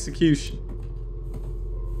poor execution.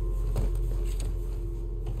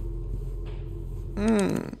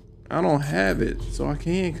 I don't have it, so I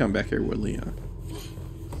can't come back here with Leon.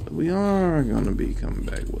 So we are gonna be coming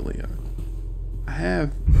back with Leon. I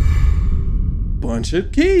have a bunch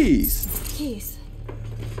of keys. Keys.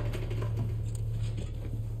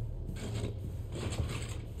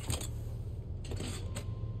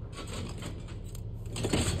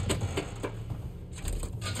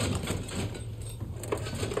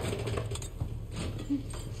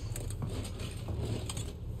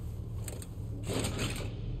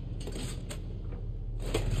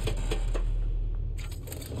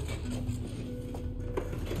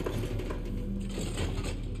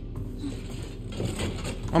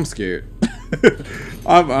 I'm scared.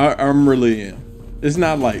 I'm really am. It's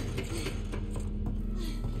not like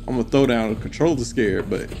I'm gonna throw down a controller scared,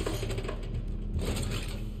 but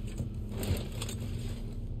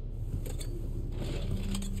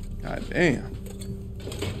god damn.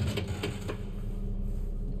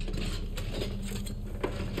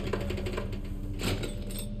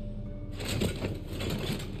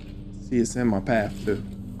 See, it's in my path too.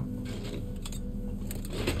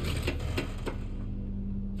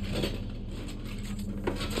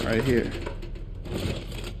 Right here.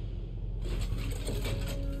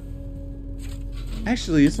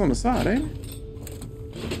 Actually, it's on the side, ain't it?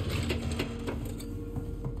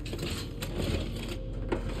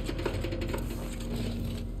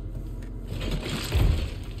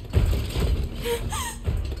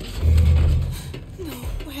 No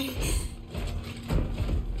way.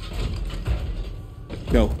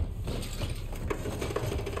 Go.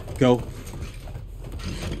 Go.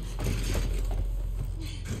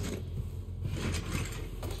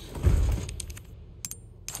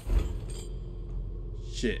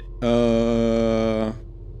 Shit.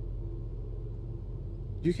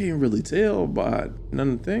 You can't really tell by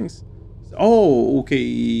none of the things. Oh,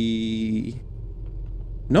 okay.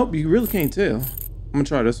 Nope, you really can't tell. I'm gonna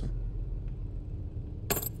try this one.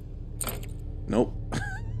 Nope.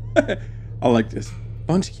 I like this.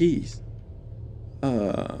 Bunch of keys.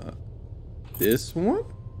 This one?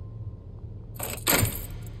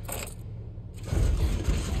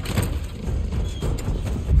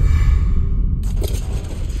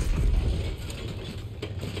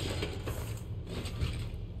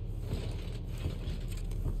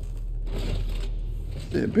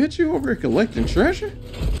 Bitch, you over here collecting treasure?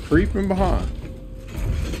 Creeping behind.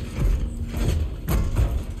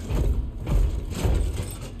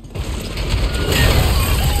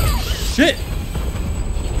 Shit!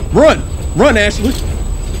 Run! Run, Ashley!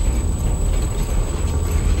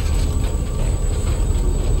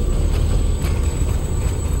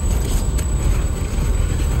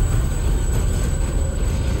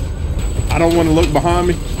 I don't want to look behind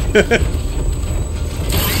me.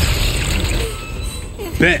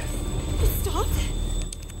 Bet. It stopped?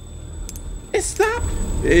 It stopped?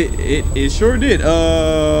 It sure did.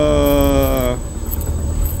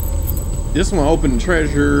 This one opened the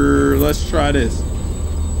treasure. Let's try this.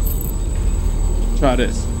 Try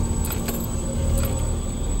this.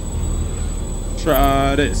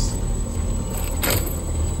 Try this.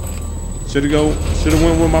 Should've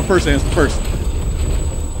went with my first answer first.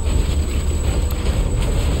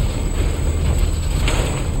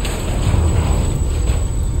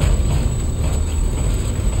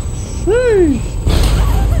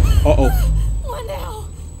 Uh-oh. What now?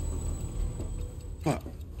 Fuck.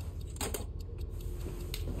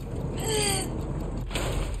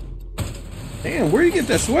 Damn, where you get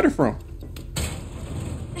that sweater from?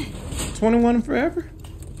 21 forever?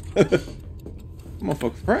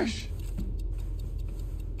 Motherfucker fresh.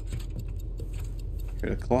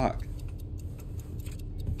 Hear the clock.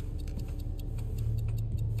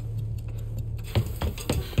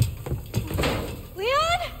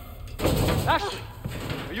 Leon? Ashley,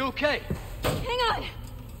 are you okay? Hang on.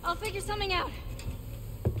 I'll figure something out.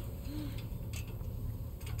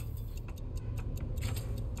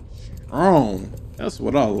 Strong. That's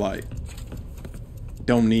what I like.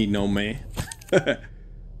 Don't need no man.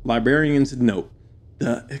 Librarian's note.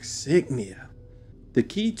 The insignia. The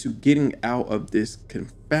key to getting out of this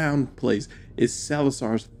confounded place is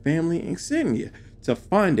Salazar's family insignia. To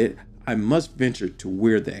find it, I must venture to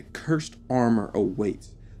where that cursed armor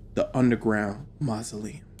awaits, the underground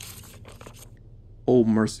mausoleum. O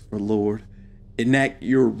merciful Lord, enact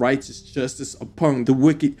your righteous justice upon the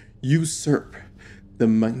wicked usurper, the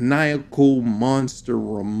maniacal monster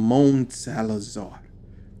Ramon Salazar,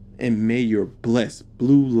 and may your blessed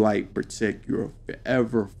blue light protect your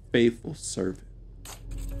forever faithful servant.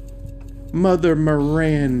 Mother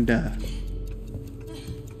Miranda.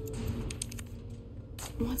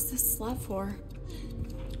 What's this slab for?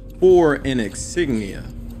 For an insignia.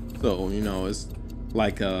 So, you know, it's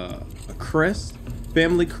like a crest,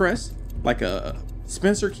 family crest, like a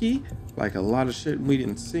Spencer key, like a lot of shit we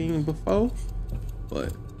didn't see before.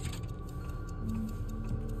 But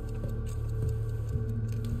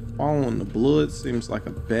following the blood seems like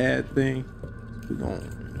a bad thing. We're gonna,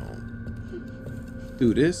 you know,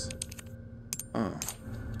 do this.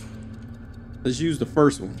 Let's use the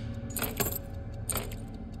first one.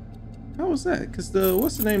 How was that? Because the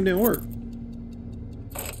what's the name didn't work.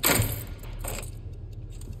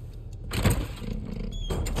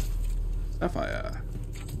 Sapphire.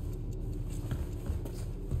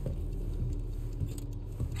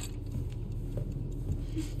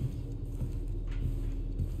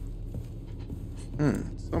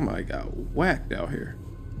 Somebody got whacked out here.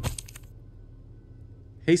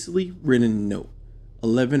 Hastily written note.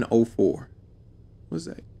 11:04. What's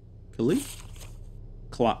that? Khalif?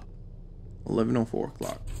 Clock. 11:04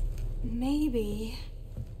 clock. Maybe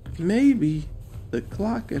the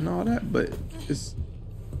clock and all that, but it's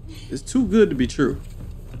too good to be true.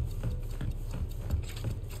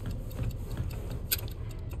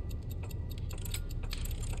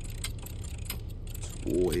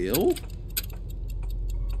 Well,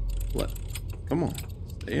 what? Come on,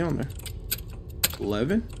 stay on there.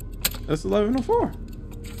 11. That's 11:04.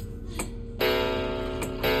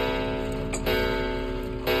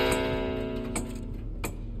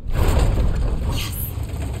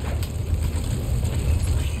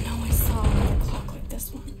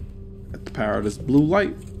 Power of this blue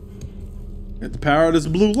light. At the power of this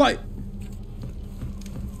blue light.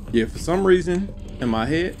 Yeah, for some reason in my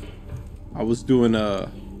head, I was doing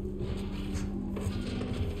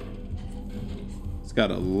it's got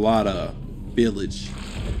a lot of Village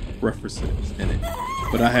references in it,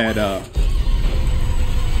 but I had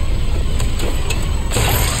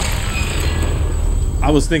I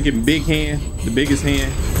was thinking big hand, the biggest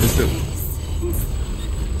hand. Is the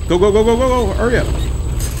go go go go go go! Hurry up!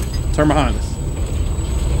 Turn behind us.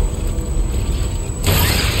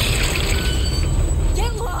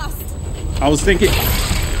 Get lost. I was thinking,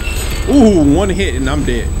 ooh, one hit and I'm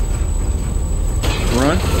dead.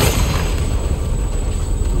 Run.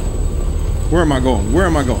 Where am I going? Where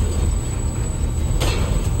am I going?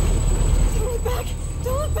 Don't look back.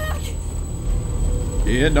 Don't look back.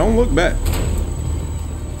 Yeah, don't look back.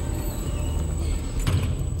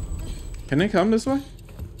 Can they come this way?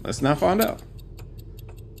 Let's not find out.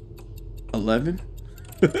 11.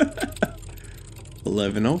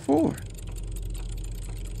 11:04.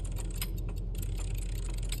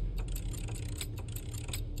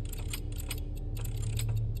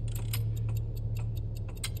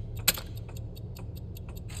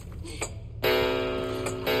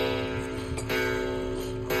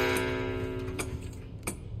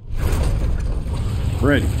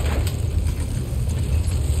 Ready.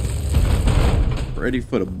 Ready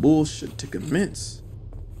for the bullshit to commence.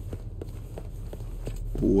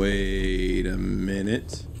 Wait a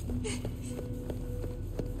minute.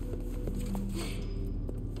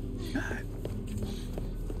 God.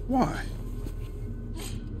 Why?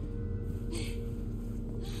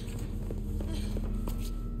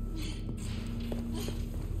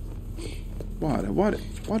 Why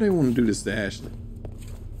they want to do this to Ashley?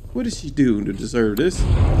 What did she do to deserve this?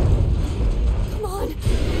 Come on.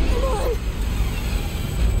 Come on.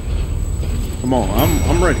 Come on,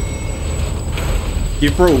 I'm ready.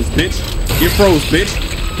 Get froze, bitch. Get froze, bitch.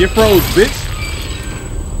 Get froze, bitch.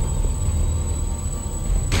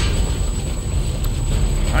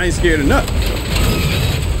 I ain't scared of nothing.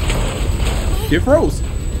 Get froze.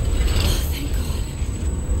 Thank God.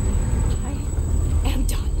 I am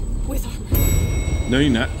done with armor. No, you're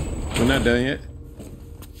not. We're not done yet.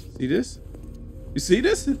 See this? You see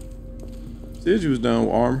this? Said you was done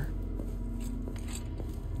with armor.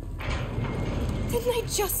 Didn't I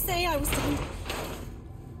just say I was done?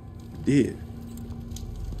 Did,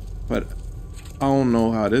 but I don't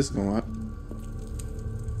know how this going.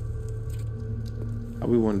 How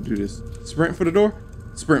we want to do this? Sprint for the door?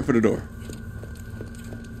 Sprint for the door.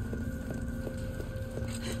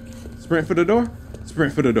 Sprint for the door?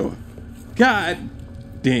 Sprint for the door. God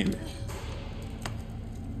damn it.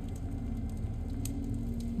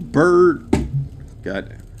 Bird.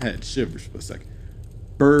 God, I had shivers for a second.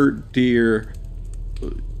 Bird, deer.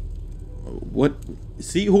 What?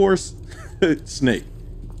 Seahorse? Snake.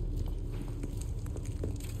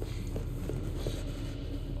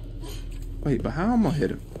 Wait, but how am I hit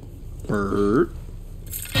a bird?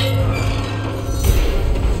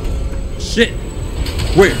 Shit!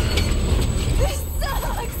 Where? This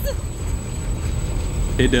sucks!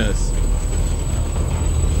 It does.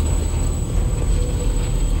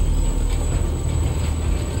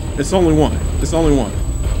 It's only one. It's only one.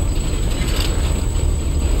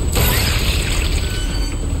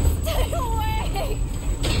 Stay away!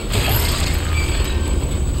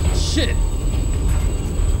 Shit.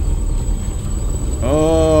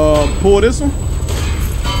 Pull this one.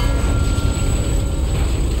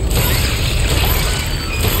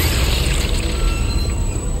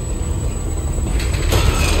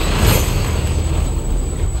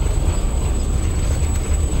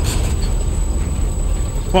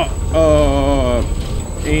 Fuck.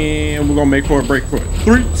 And we're gonna make for a break for it.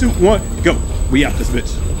 3, 2, 1, go. We out this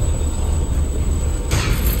bitch.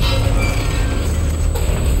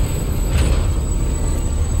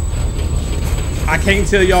 I can't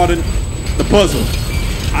tell y'all the puzzle.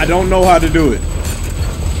 I don't know how to do it.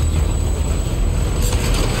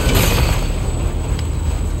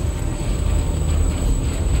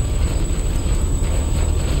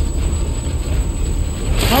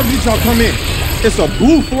 How did y'all come in? It's a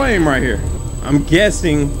blue flame right here. I'm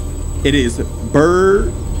guessing it is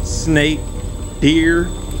bird, snake, deer,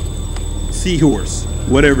 seahorse,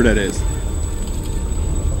 whatever that is.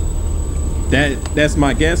 That's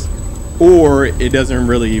my guess. Or it doesn't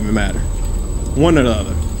really even matter. One or the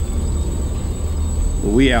other.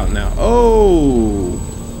 But we out now. Oh!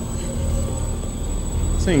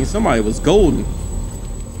 Saying somebody was golden.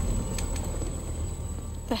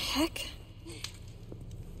 The heck?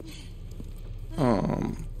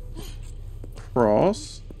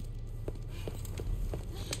 Cross.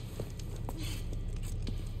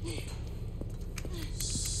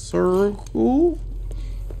 Circle.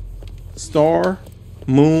 Star.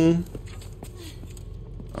 Moon.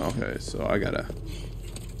 Okay, so I gotta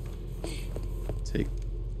take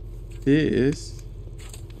this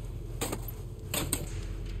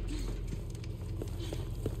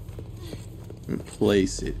and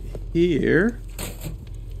place it here.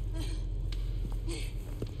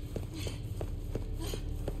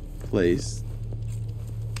 Place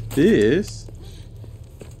this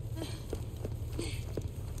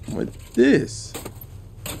with this.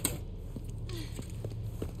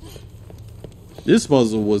 This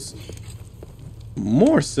puzzle was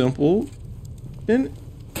more simple than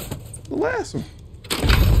the last one.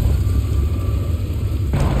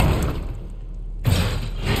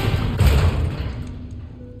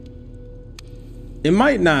 It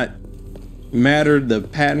might not matter the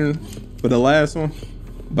pattern for the last one,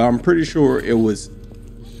 but I'm pretty sure it was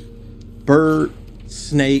bird,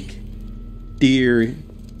 snake, deer,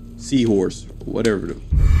 seahorse, whatever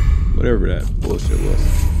that bullshit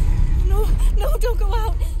was. No, don't go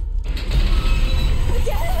out.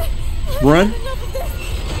 Run.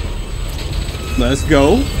 Let's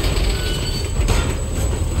go.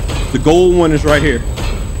 The gold one is right here.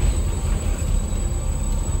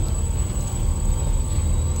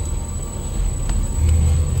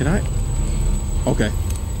 Can I? Okay.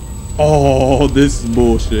 Oh, this is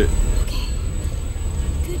bullshit. Okay.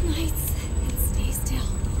 Good nights and stay still.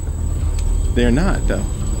 They're not, though.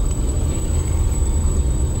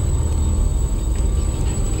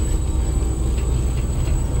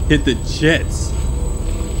 Hit the jets.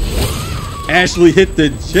 Ashley, hit the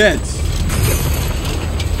jets.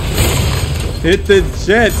 Hit the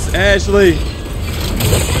jets, Ashley.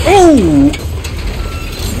 Oh!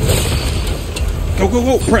 Go, go,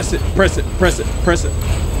 go. Press it, press it, press it, press it,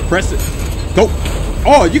 press it. Go.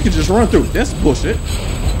 Oh, you can just run through. That's bullshit.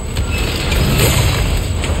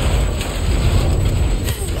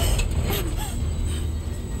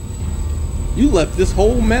 You left this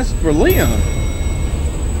whole mess for Leon.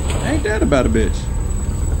 Ain't that about a bitch?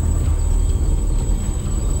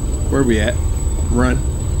 Where we at? Run.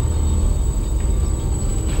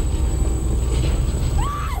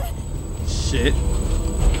 Shit.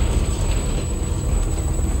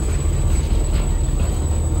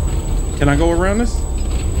 Can I go around this?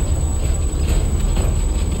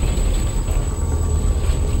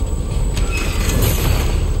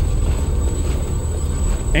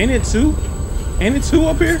 Ain't it two? Ain't it 2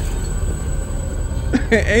 up here?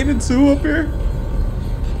 Ain't it 2 up here?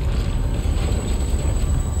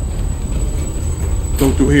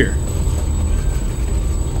 Go through here.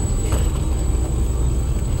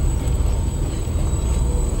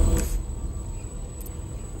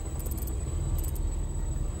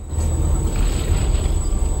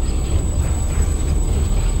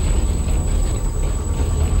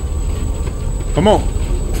 Come on.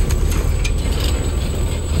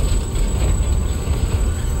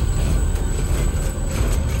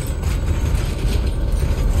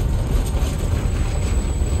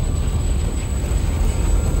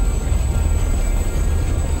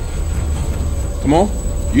 Come on.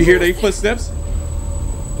 You hear their footsteps?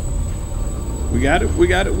 We got it. We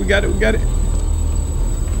got it. We got it. We got it.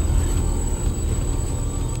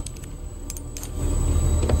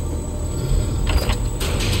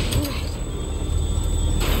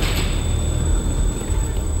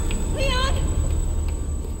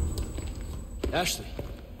 Ashley,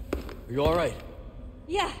 are you all right?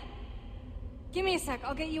 Yeah. Give me a sec.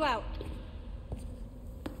 I'll get you out.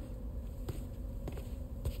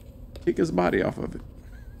 Kick his body off of it.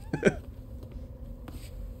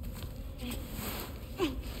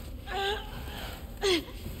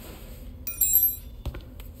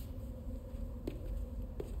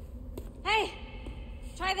 Hey,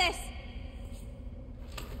 try this.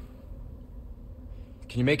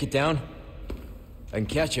 Can you make it down? I can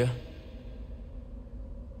catch you.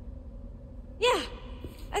 Yeah,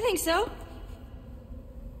 I think so.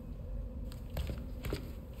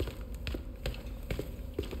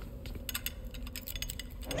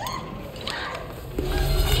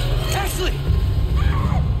 Ashley!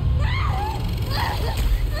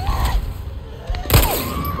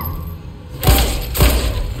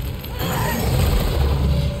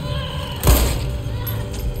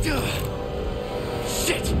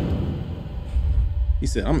 Shit! He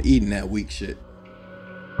said, I'm eating that weak shit.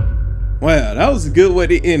 Wow, that was a good way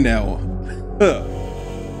to end that one.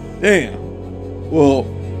 Damn. Well,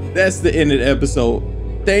 that's the end of the episode.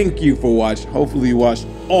 Thank you for watching. Hopefully you watched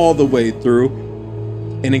all the way through.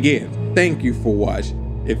 And again, thank you for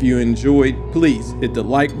watching. If you enjoyed, please hit the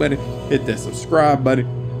like button, hit that subscribe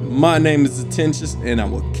button. My name is Antitious, and I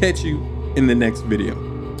will catch you in the next video.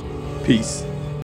 Peace.